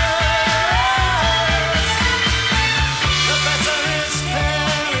 The bitterest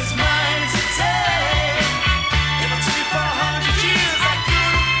pill is mine to take. If I took it for 100 years, I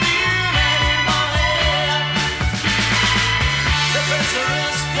couldn't feel anymore. The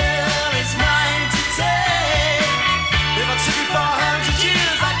bitterest pill is mine to take. If I took it for 100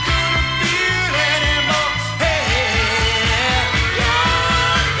 years, I couldn't feel anymore. Hey,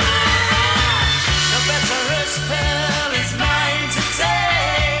 yeah. The bitterest pill is mine to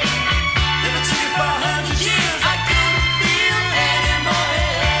take. If I took it for 100 years, I couldn't feel anymore.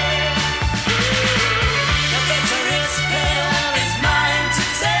 The bitterest pill is mine to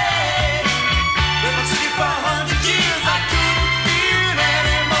take. If I took it for 100 years, I couldn't feel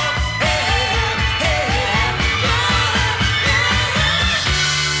anymore.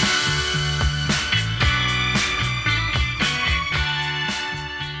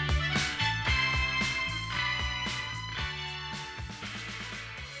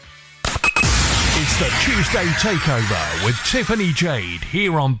 It's the Tuesday Takeover with Tiffany Jade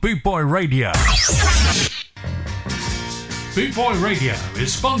here on Bootboy Radio. Bootboy Radio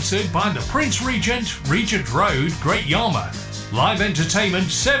is sponsored by the Prince Regent, Regent Road, Great Yarmouth. Live entertainment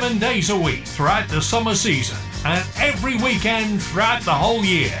 7 days a week throughout the summer season and every weekend throughout the whole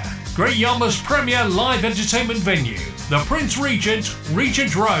year. Great Yarmouth's premier live entertainment venue, the Prince Regent,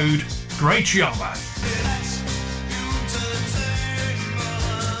 Regent Road, Great Yarmouth.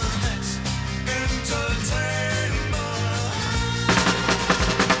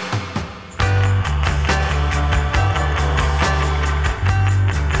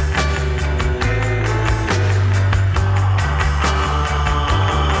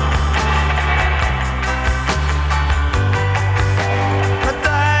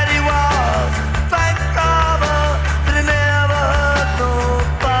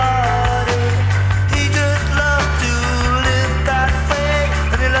 Nobody.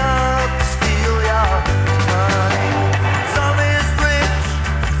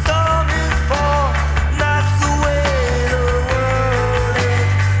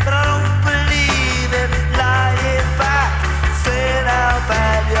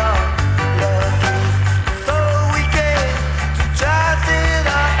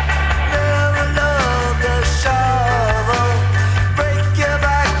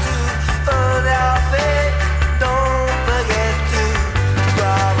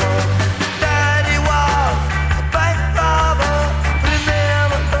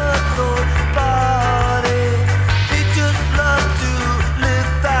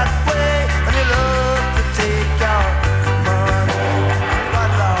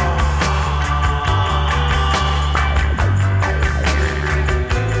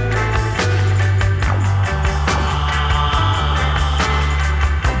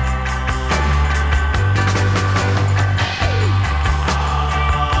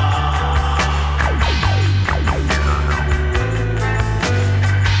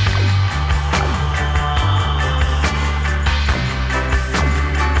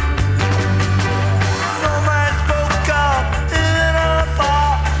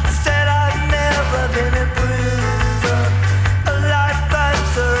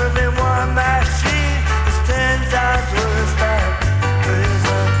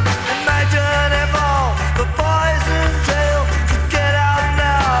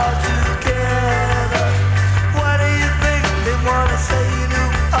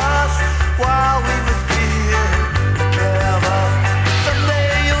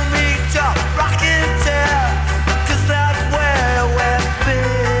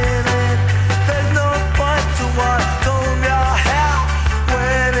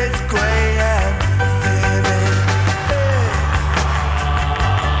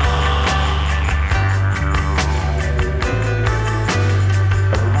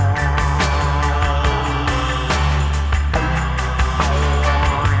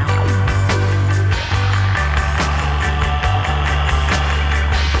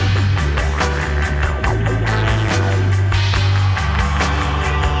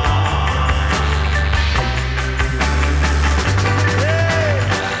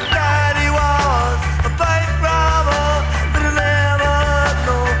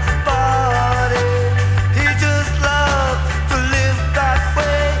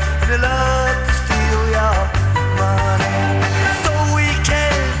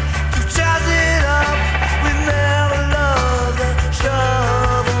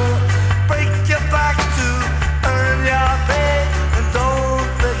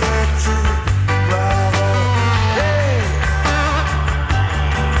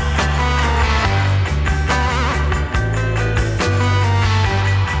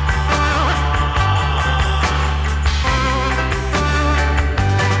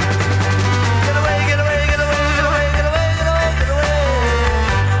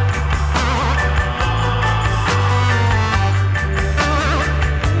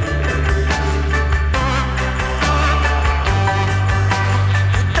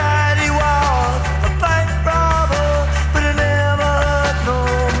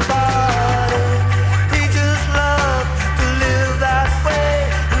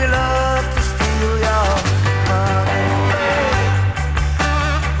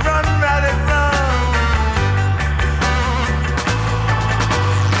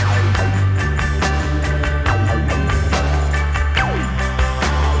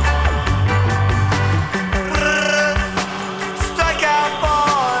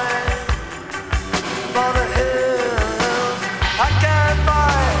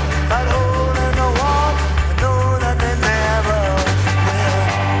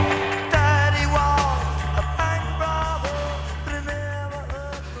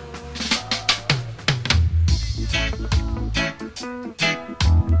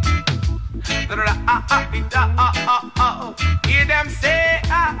 Hear them say,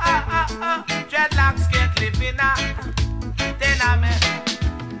 dreadlocks can't live in a tenement.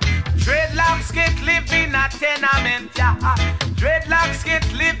 Dreadlocks can't live in a tenement, yeah. Dreadlocks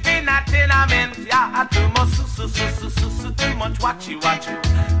can't live in a tenement, yeah. Too much too much watchy.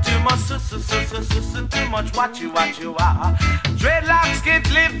 Too much too much watchy. Dreadlocks can't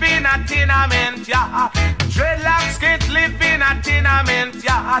live in a tenement, yeah. Dreadlocks can't live in a tenement,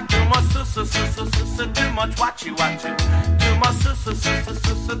 yeah. Too much too much watchy. Too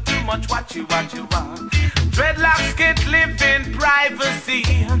much watchy. Dreadlocks can't live in privacy.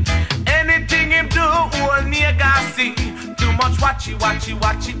 Anything him do, all nigga see. Too much watchy. Too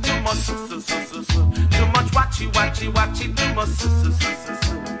much too much watchy. Too much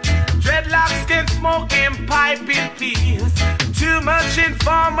Dreadlocks can smoke in pipe in peace. Too much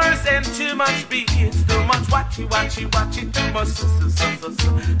informers and too much beats. Too much watchy. Too much Too much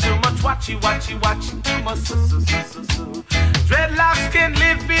watchy. Too much Dreadlocks can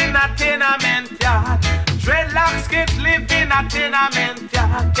live in a tenement yard. Dreadlocks can't live in a tenement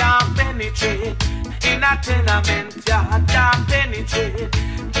yard. Can't penetrate in a tenement yard. Can't penetrate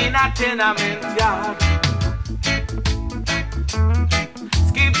in a tenement yard.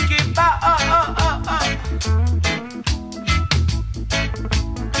 Skip,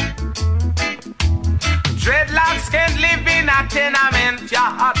 Dreadlocks can't live in a tenement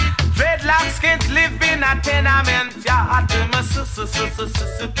yard. Dreadlocks can't live in a tenement yard. Too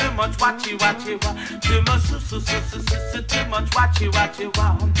much watchy. Too much watchy.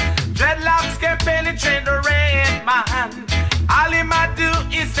 Dreadlocks can penetrate the rain, man. All him a do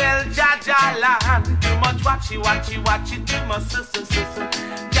is sell Jaja land. Too much watchy. Too much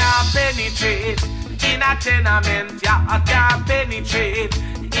can't penetrate in a tenement yard. Can't penetrate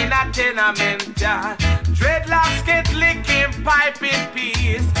in a tenement yard. Dreadlocks can't lick him pipe in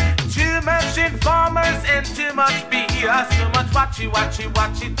peace. Too much informers and too much BS. Too much watchy. Too much Too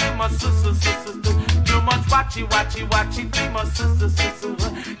much watchy. Too much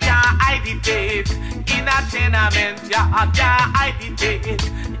can't agitate in a tenement yard. Can't agitate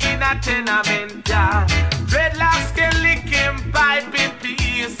in a tenement yard. Dreadlocks can lick him pipe in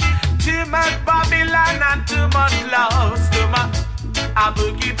peace. Too much Babylon and too much loss. Too much a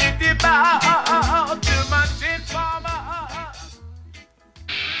boogie bitty bow. Too much informer.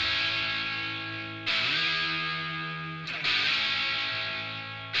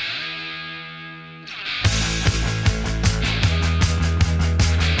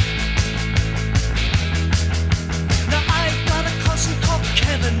 Now I've got a cousin called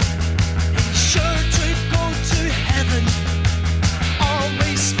Kevin. He's sure to go to heaven.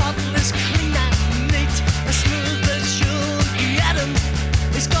 Always spotless, clean and neat, as smooth as you'll get him.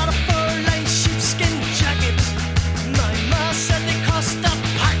 He's got a 4-lane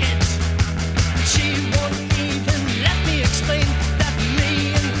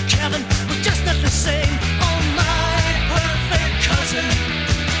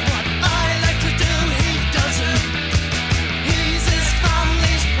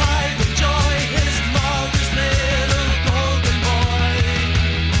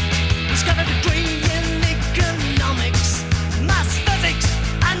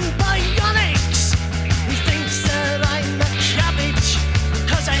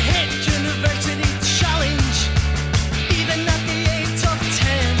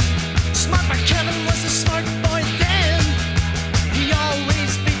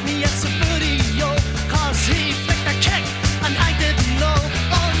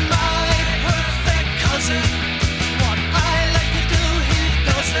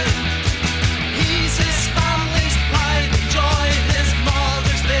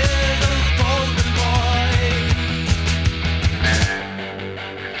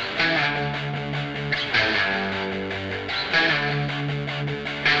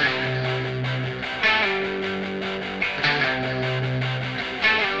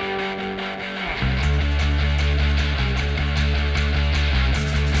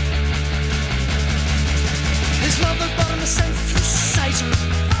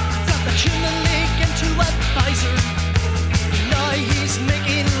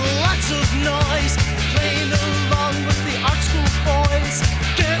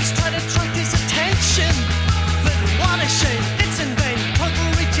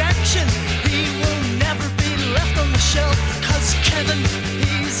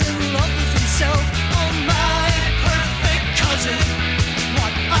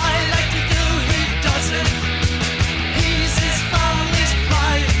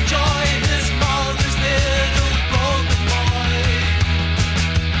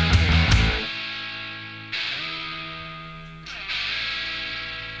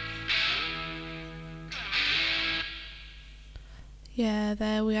Yeah,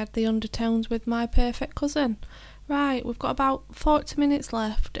 there we had the Undertones with My Perfect Cousin. Right, we've got about 40 minutes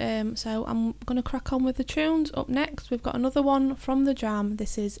left, so I'm going to crack on with the tunes. Up next, we've got another one from the Jam.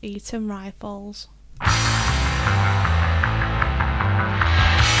 This is Eton Rifles.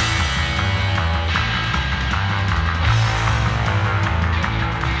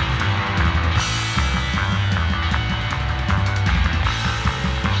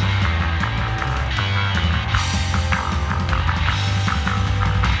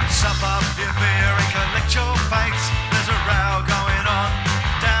 Sup up your beer and collect your fakes. There's a row going on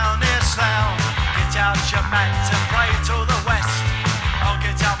down near Slough. Get out your mat and pray to the west. I'll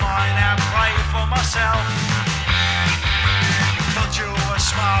get out mine and pray for myself. Thought you were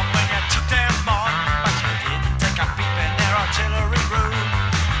smart when you took them on, but you didn't take a peep in their artillery room.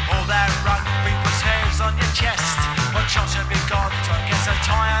 All that rugby was hairs on your chest. What chance have you got against a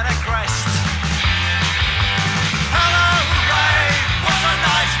tie and a crest? Hello, Ray, what a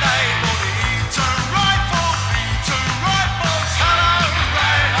nice day for the Eton Rifles, Eton Rifles. Hello,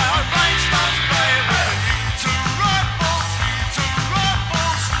 Ray, our range does play with the Eton Rifles, Eton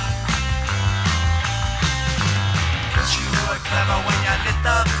Rifles. Guess you were clever when you lit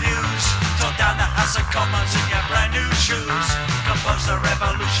the fuse. Tore down the House of Commons in your brand new shoes. Composed a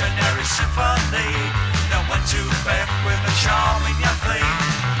revolutionary symphony. Then went to bed with a charm in your plea.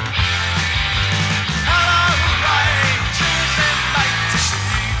 Hello, Ray, cheers and mate. This is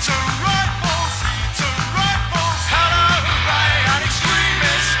Eton Rifles, Eton Rifles. Hello, Ray, an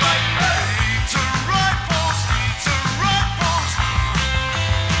extremist mate. Eton Rifles, Eton Rifles.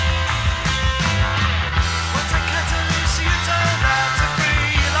 What a catalyst you turned out to be.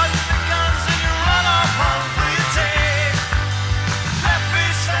 You load the guns and you run off home for your tea. Left me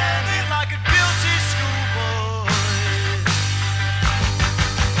standing like a guilty schoolboy.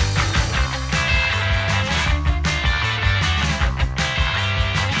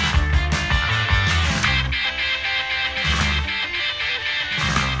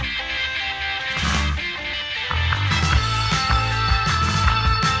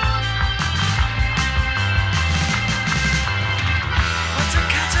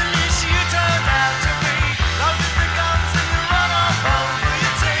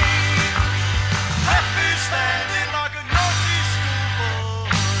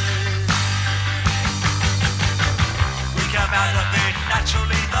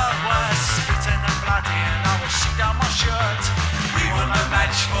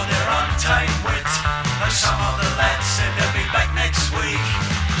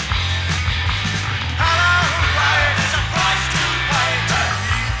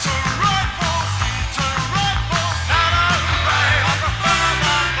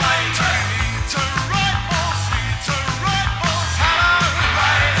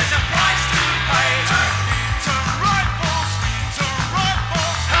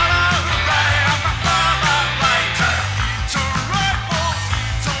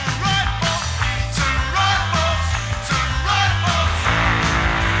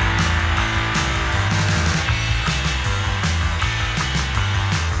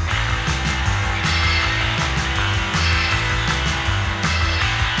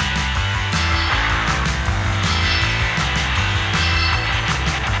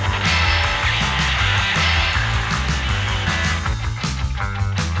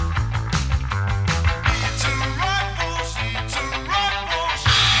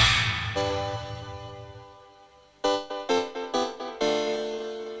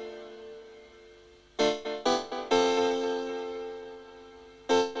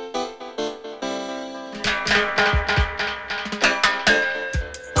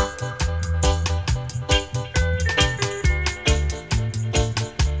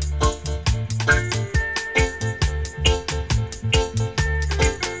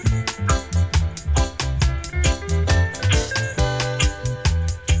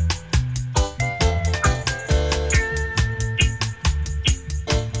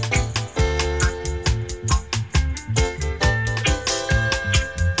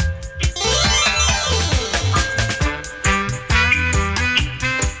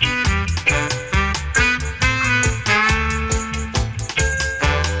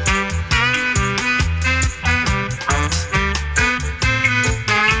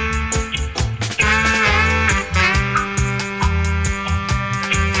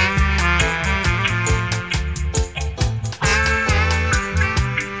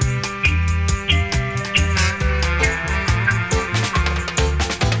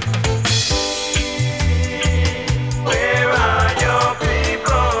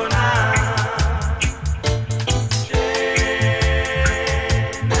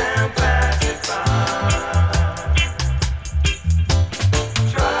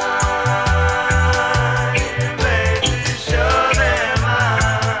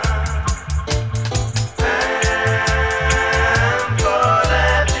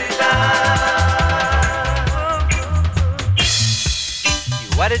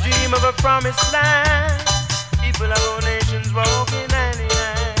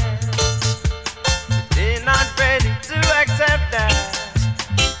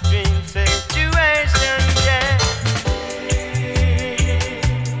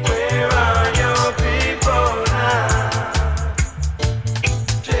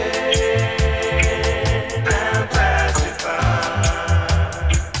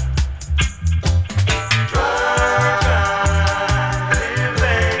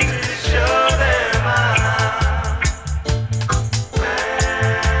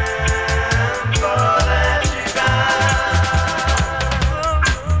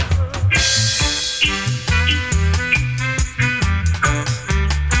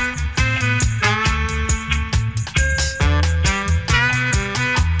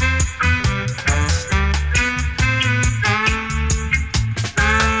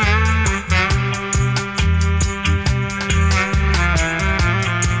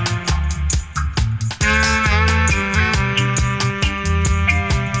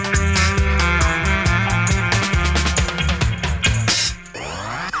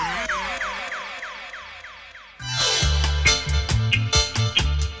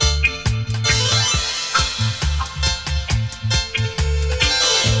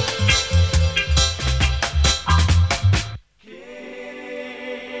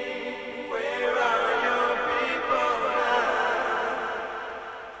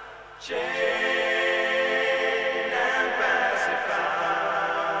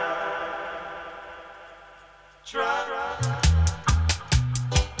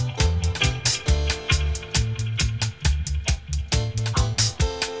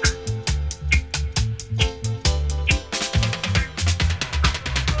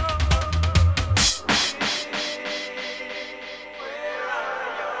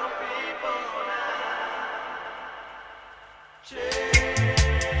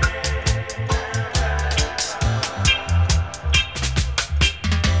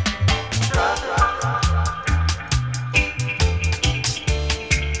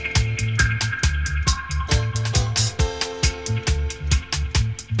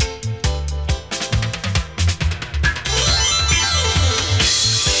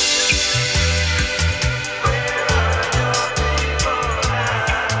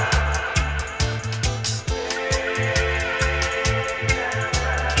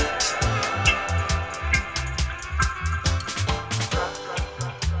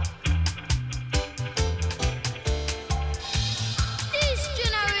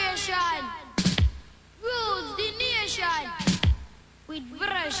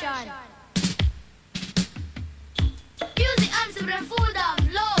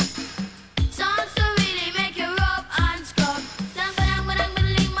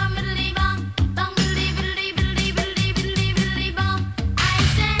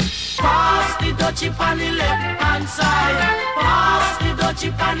 chip on the left hand side. Pass the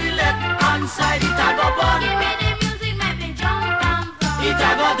dutchie on the left hand side. It a go bun. Give me the music, make me jump and from. It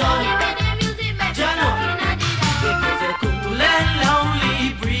a go done. Give me the music, make me Jano. looking at the It was a cool and lonely,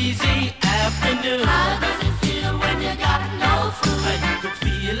 breezy afternoon. How does it feel when you got no food? And you could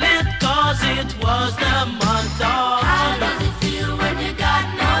feel it 'cause it was the month of How June. does it feel when you got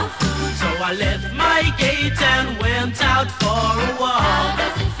no food? So I left my gate and went out for a How walk.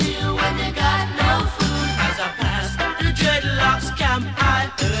 does it feel when you got no food? As I passed the dreadlocks camp, I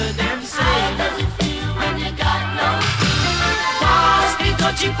heard them How say, does it feel when you got no food? pass the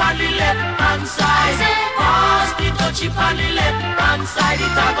dutchie on the left hand side. Pass the dutchie on the left hand side.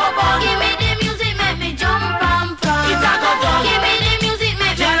 It a go bun. Give me the music, make me jump and from. It a go done. Give me the music,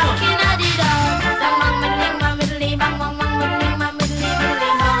 make me Jano. looking at the dawn. Bang bang middling, bang middling, bang bang bang middling, bang middling,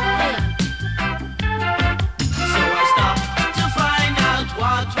 middling, bang. Hey. So I stopped to find out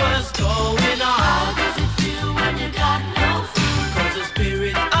what was going How on. does it feel when you got no food? 'Cause the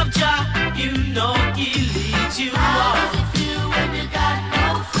spirit of Jah, you know he leads you How on. does it feel when you got no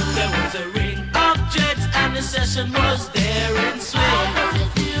food? There was a ring of jets and the session was there in How swing. does it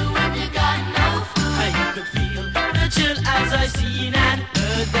feel when you got no food? And you could feel the chill as I seen and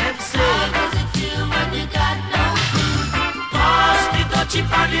heard them How sing. does it feel when you got no food? Pass the dutchie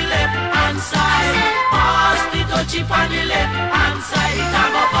on the left hand side. Pass the dutchie on the left hand side. It a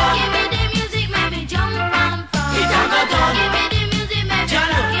go fun. Give me the music, make me jump and from. It a go done. Give me the music, make me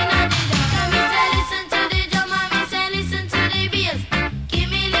Jano. looking at the dawn. Me say listen to the drum and me say listen to the bass. Give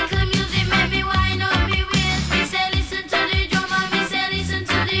me little music, make me wind up me waist. Me say listen to the drum and me say listen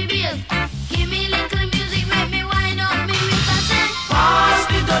to the bass. Give me little music, make me wind up me waist. I say Pass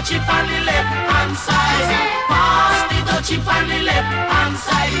the dutchie on the left hand side. Pass the dutchie on the left hand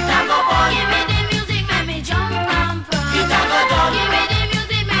side. It a go bun. give me the music, make me jump and from. It a go done. Give me the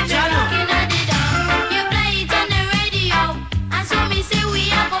music, make me Jano. looking at the dawn. You play it on the radio, and so me say we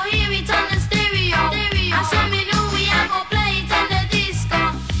a go hear it on the stereo. And so me know we a go play it on the disco.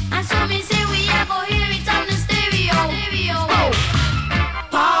 And so me say we a go hear it on the stereo.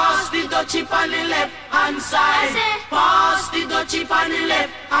 Pass the dutchie on the left hand side. I say- Pass the dutchie on the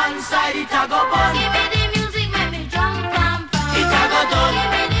left hand side. It a go bun. Give me the music, make me jump and from. It a go done.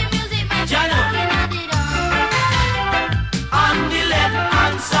 Give me the music, make me Jano. looking at the dawn. On the left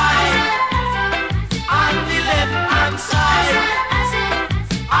hand side. On the left hand side.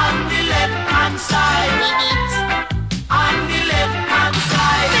 On the left hand side. On the left hand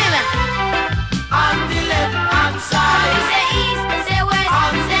side. On the left hand side. Say east, say west,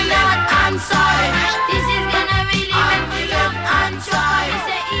 On the say left north. hand side. This is gonna really On make the me left jump hand and jump. side.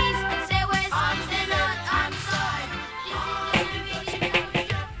 Say east, say west, On the say left north.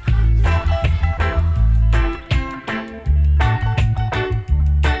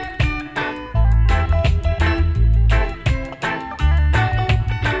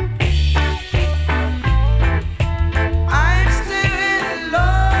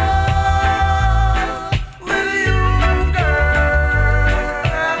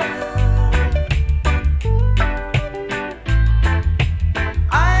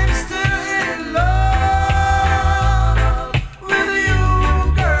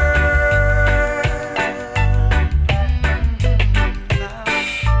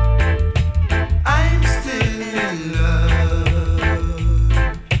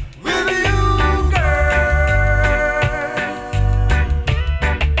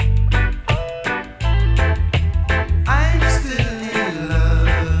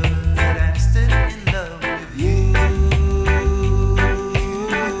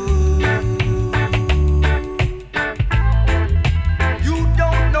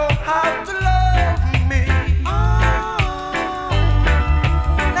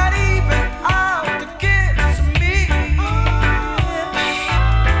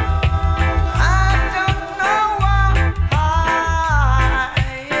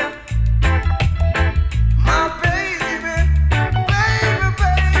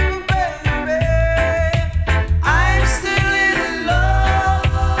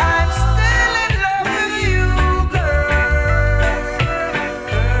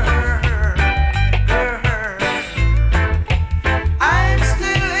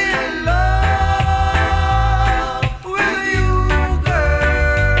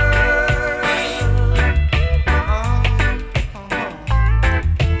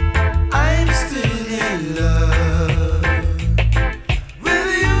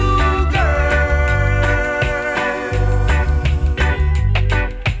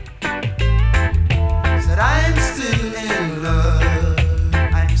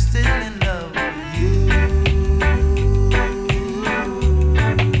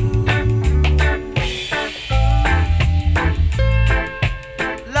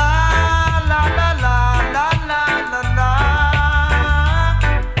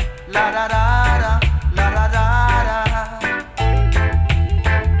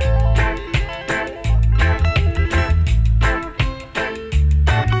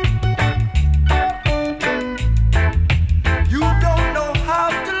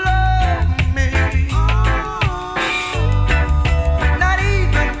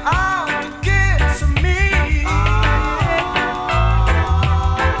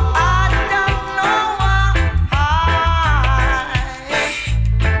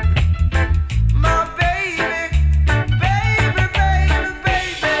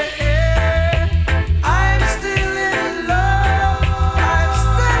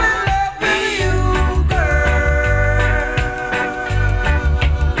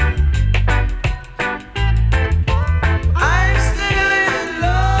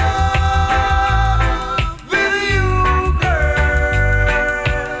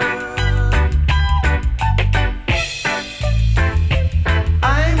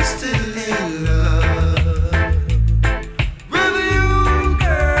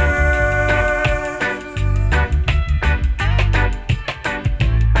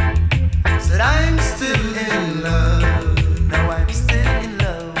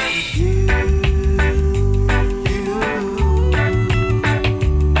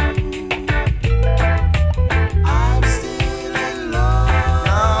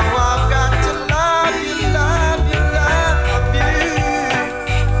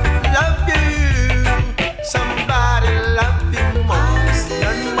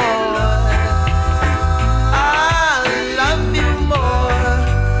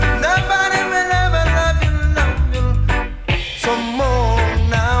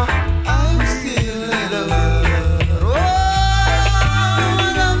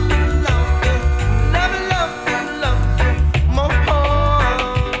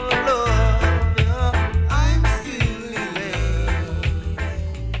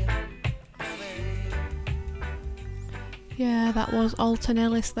 was Alton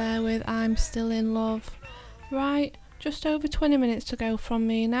Ellis there with I'm Still in Love. Right, just over 20 minutes to go from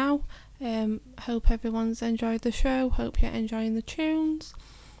me now. Hope everyone's enjoyed the show, hope you're enjoying the tunes.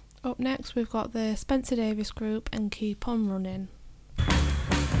 Up next we've got the Spencer Davis Group and Keep On Running.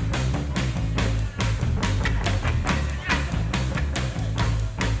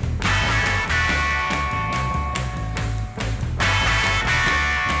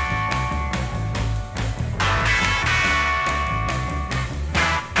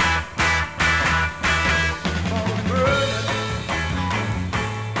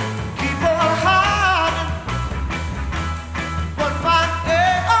 Keep on hiding. One fine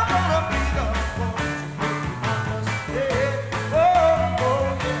day I'm gonna be the one. Yeah.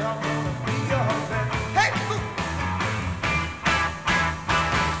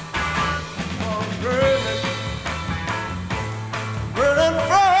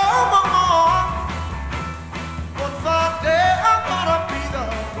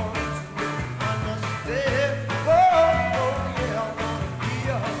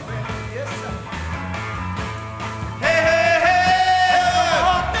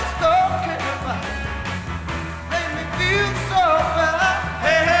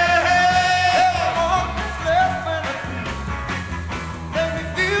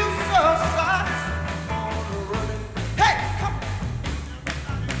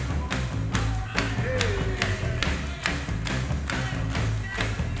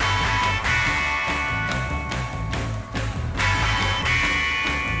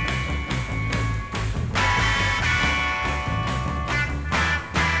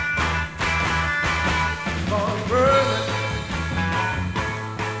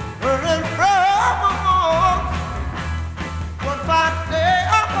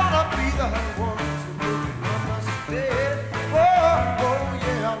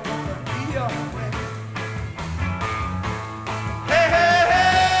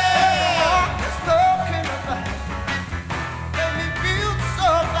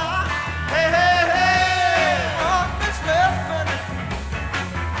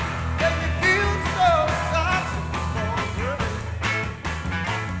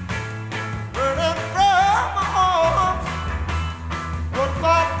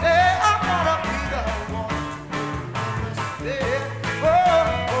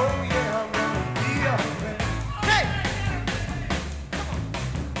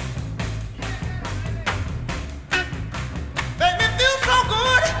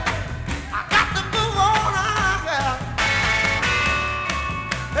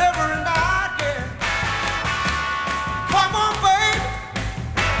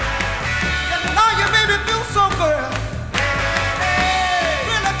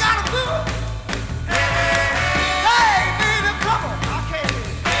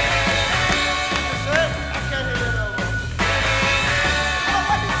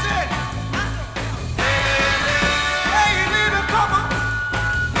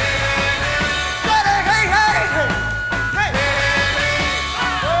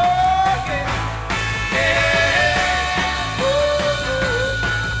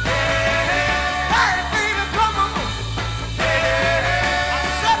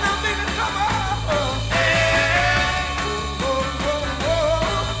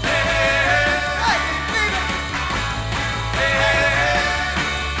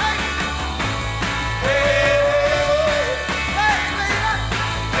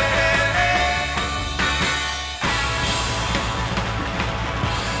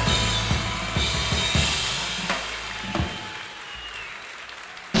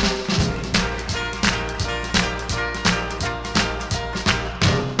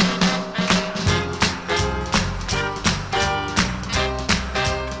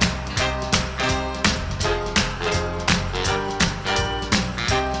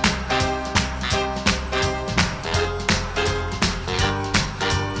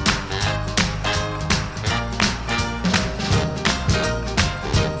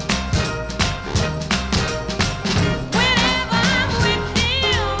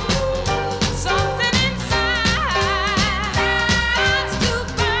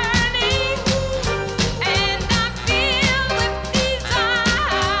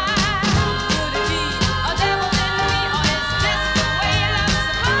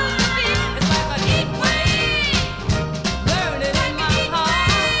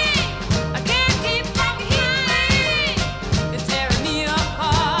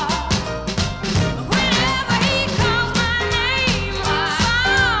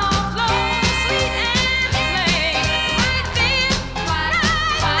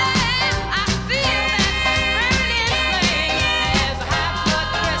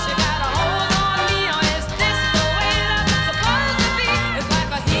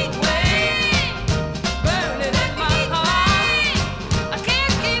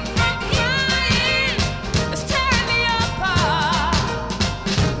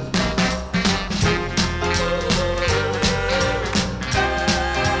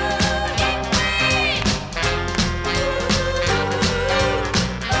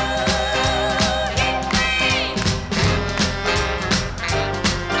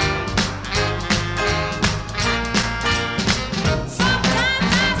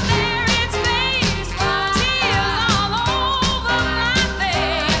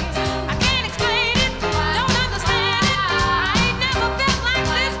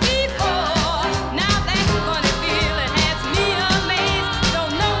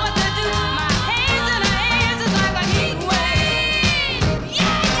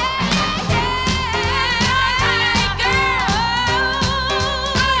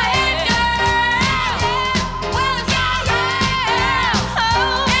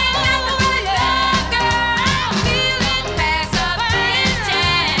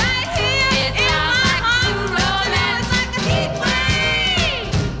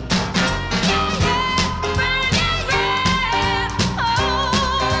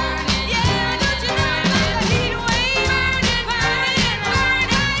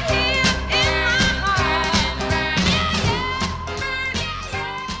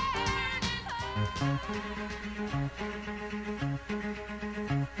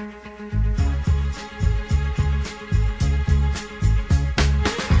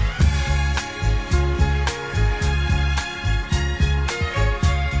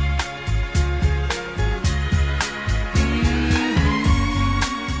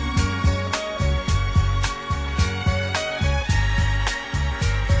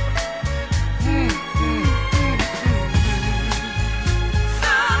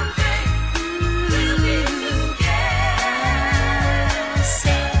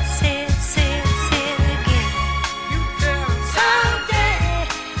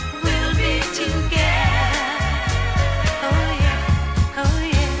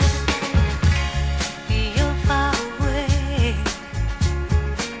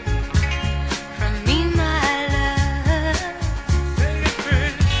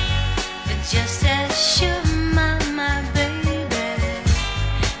 just as sure my baby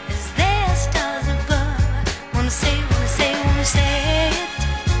as there are stars above. Wanna say it.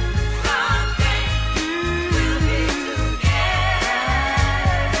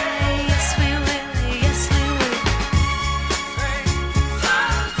 Yes, we will.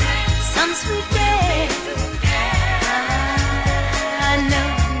 Some sweet day. I know.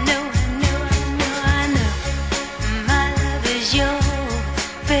 My love is your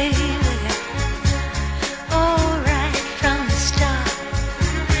baby. Oh, right from the start.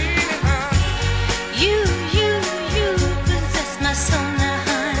 You possess my soul now,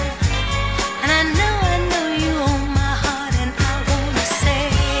 honey. And I know you own my heart, and I wanna say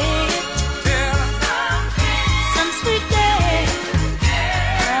it. Some sweet day.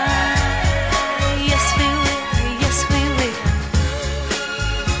 Yes, we will.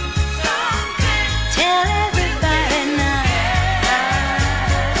 Tell everybody now.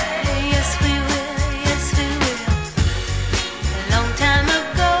 Yes, we will. A long time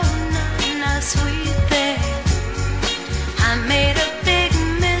ago, now, sweet thing, I made a big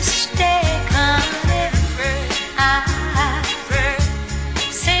mistake, honey. I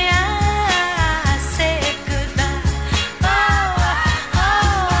said goodbye.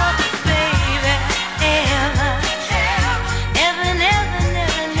 Oh, baby,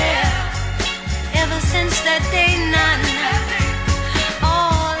 ever since that day, now,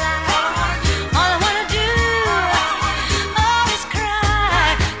 all I wanna do, is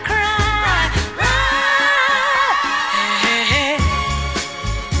cry.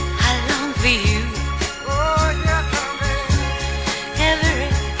 I long for you.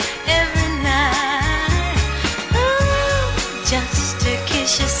 Every night. Ooh, just to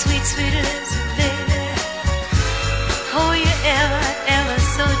kiss your sweet lips, baby. Oh, you ever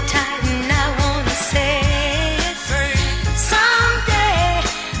so tight, and I wanna say it. Someday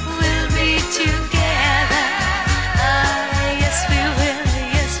we'll be together. Yes, we will.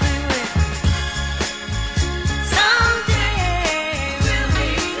 Someday we'll be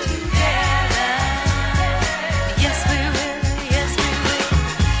together. Yes, we will.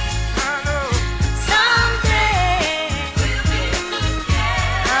 Someday we'll be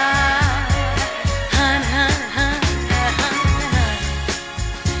together. Hun.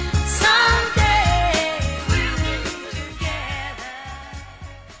 Someday we'll be together.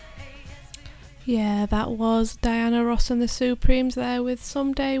 Yeah, that was Diana Ross and the Supremes there with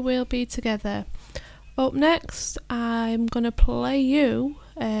Someday We'll Be Together. Up next, I'm going to play you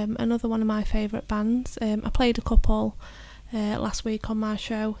another one of my favourite bands. I played a couple last week on my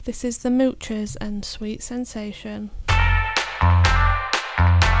show. This is the Moochers and Sweet Sensation.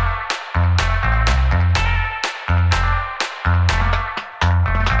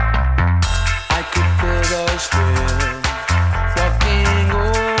 I could feel those thrills walking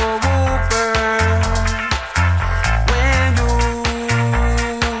over when you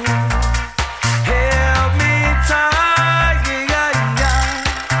held me tight,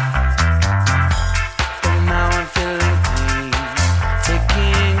 But now I'm feeling pain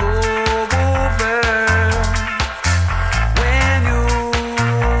taking over.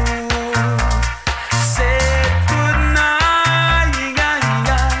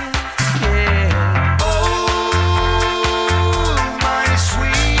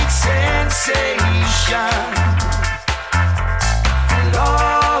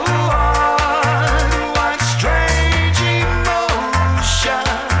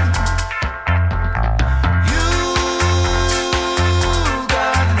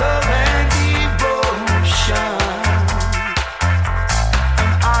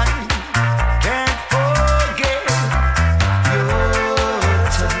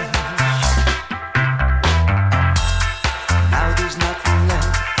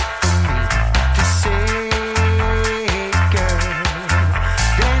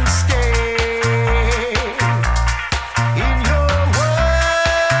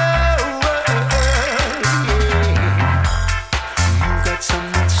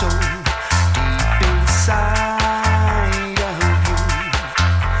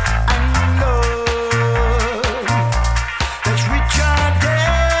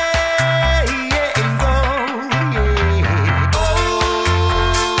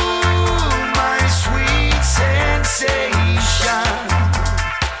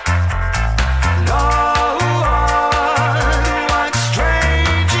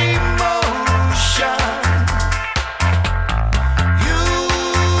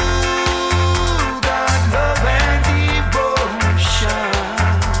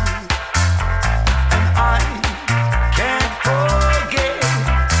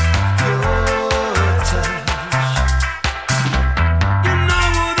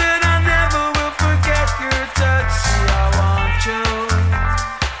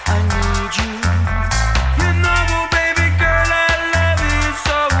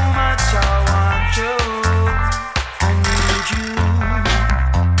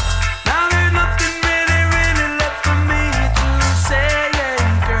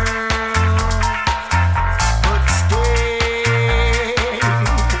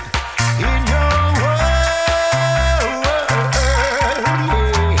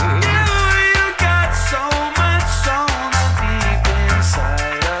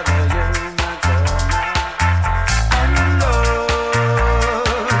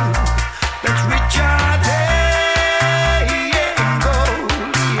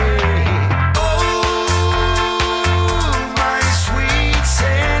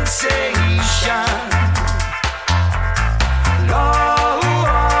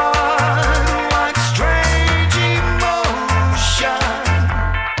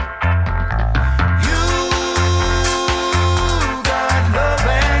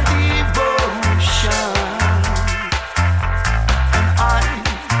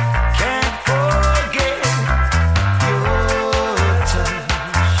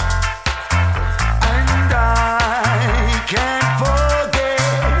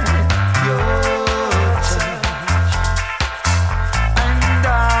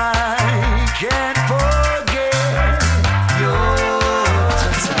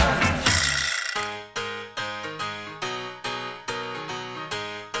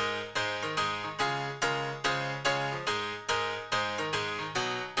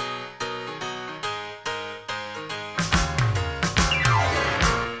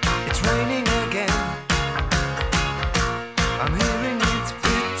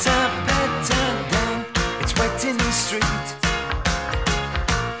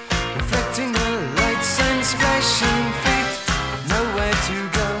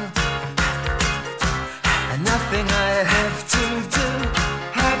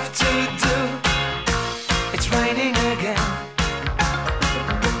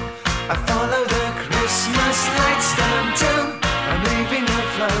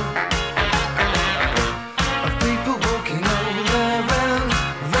 of people walking all around,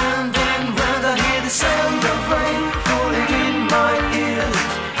 round and round. I hear the sound of rain falling in my ears,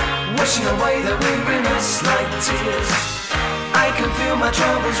 washing away the weariness like tears. I can feel my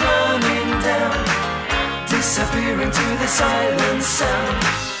troubles running down, disappearing to the silent sound.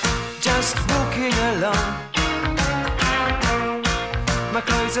 Just walking along, my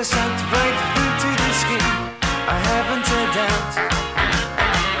clothes are soaked right through to the skin. I haven't a doubt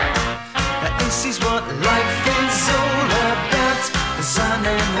that this is what life is all about. The sun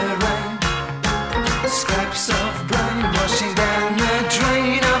and the rain, scraps of grain washing down the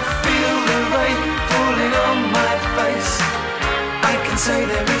drain. I feel the rain falling on my face. I can say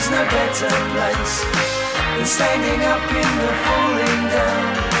there is no better place than standing up in the falling down.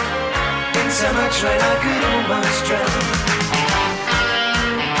 In so much rain I could almost drown.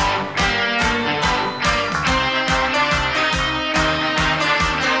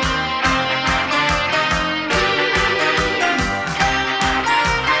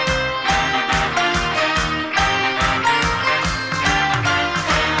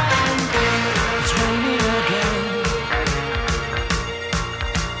 It's raining again.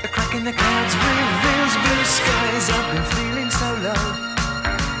 A crack in the clouds reveals blue skies. I've been feeling so low.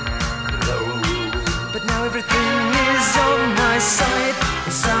 But now everything is on my side.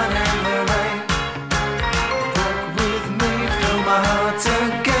 The sun and the rain walk with me, fill my heart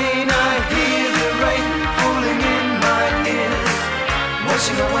again. I hear the rain falling in my ears,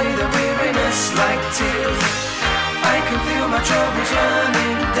 washing away the weariness like tears. I can feel my troubles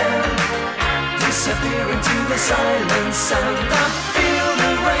running down, disappearing to the silent sound. I feel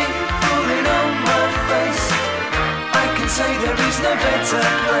the rain falling on my face. I can say there is no better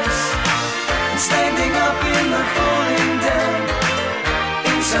place than standing up in the falling down.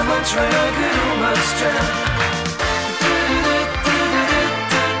 In so much rain I could almost drown.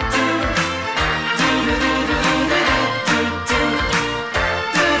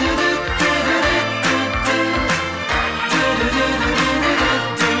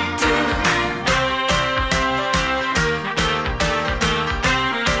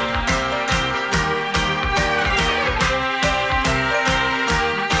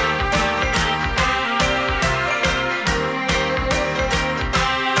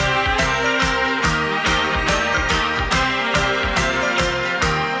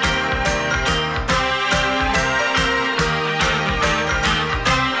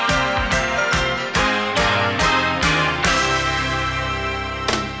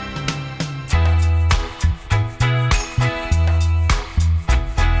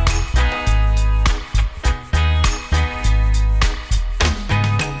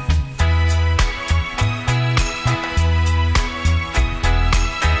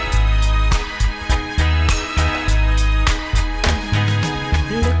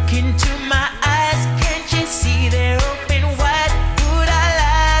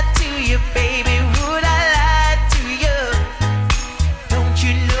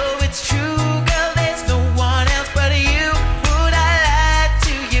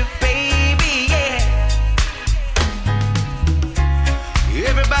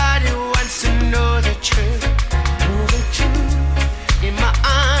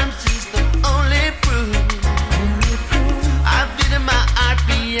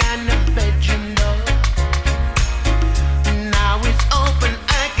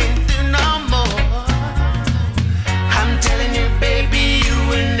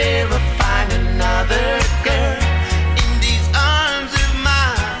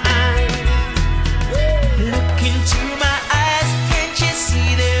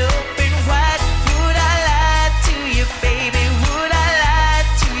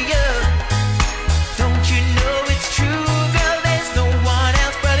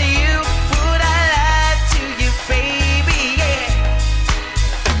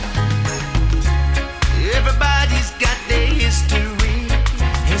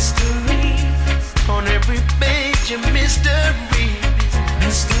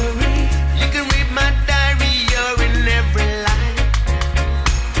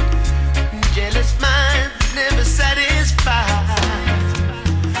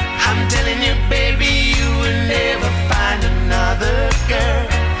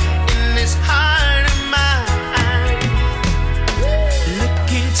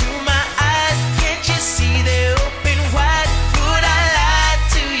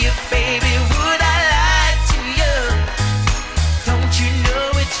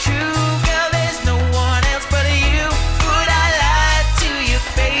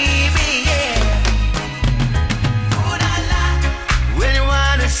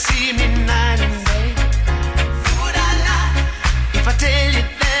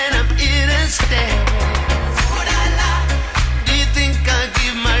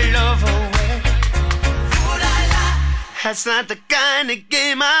 That's not the kind of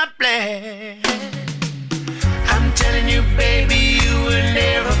game I play. I'm telling you, baby, you will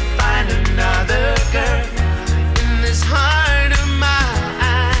never find another girl in this heart of mine.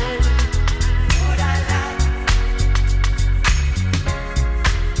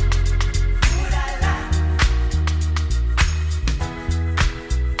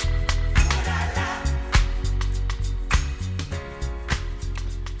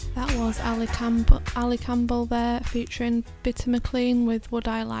 That was Ali Campbell there, featuring Bitter McLean with Would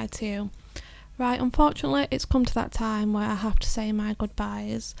I Lie to You. Right, unfortunately it's come to that time where I have to say my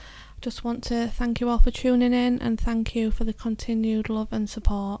goodbyes. Just want to thank you all for tuning in and thank you for the continued love and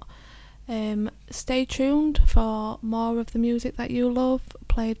support. Stay tuned for more of the music that you love,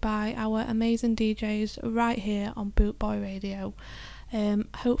 played by our amazing DJs right here on Bootboy Radio.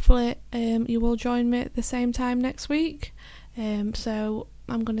 Hopefully you will join me at the same time next week. So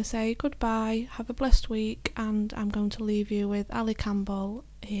I'm going to say goodbye, have a blessed week, and I'm going to leave you with Ali Campbell.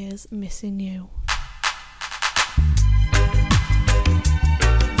 Here's Missing You.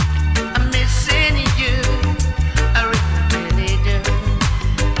 I'm missing you, I really do,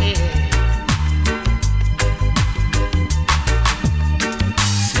 yeah.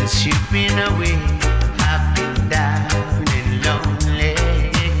 Since you've been away, I've been down and lonely.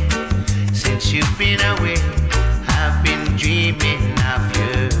 Since you've been away, I've been dreaming of you.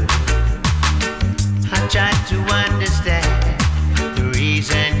 I tried to understand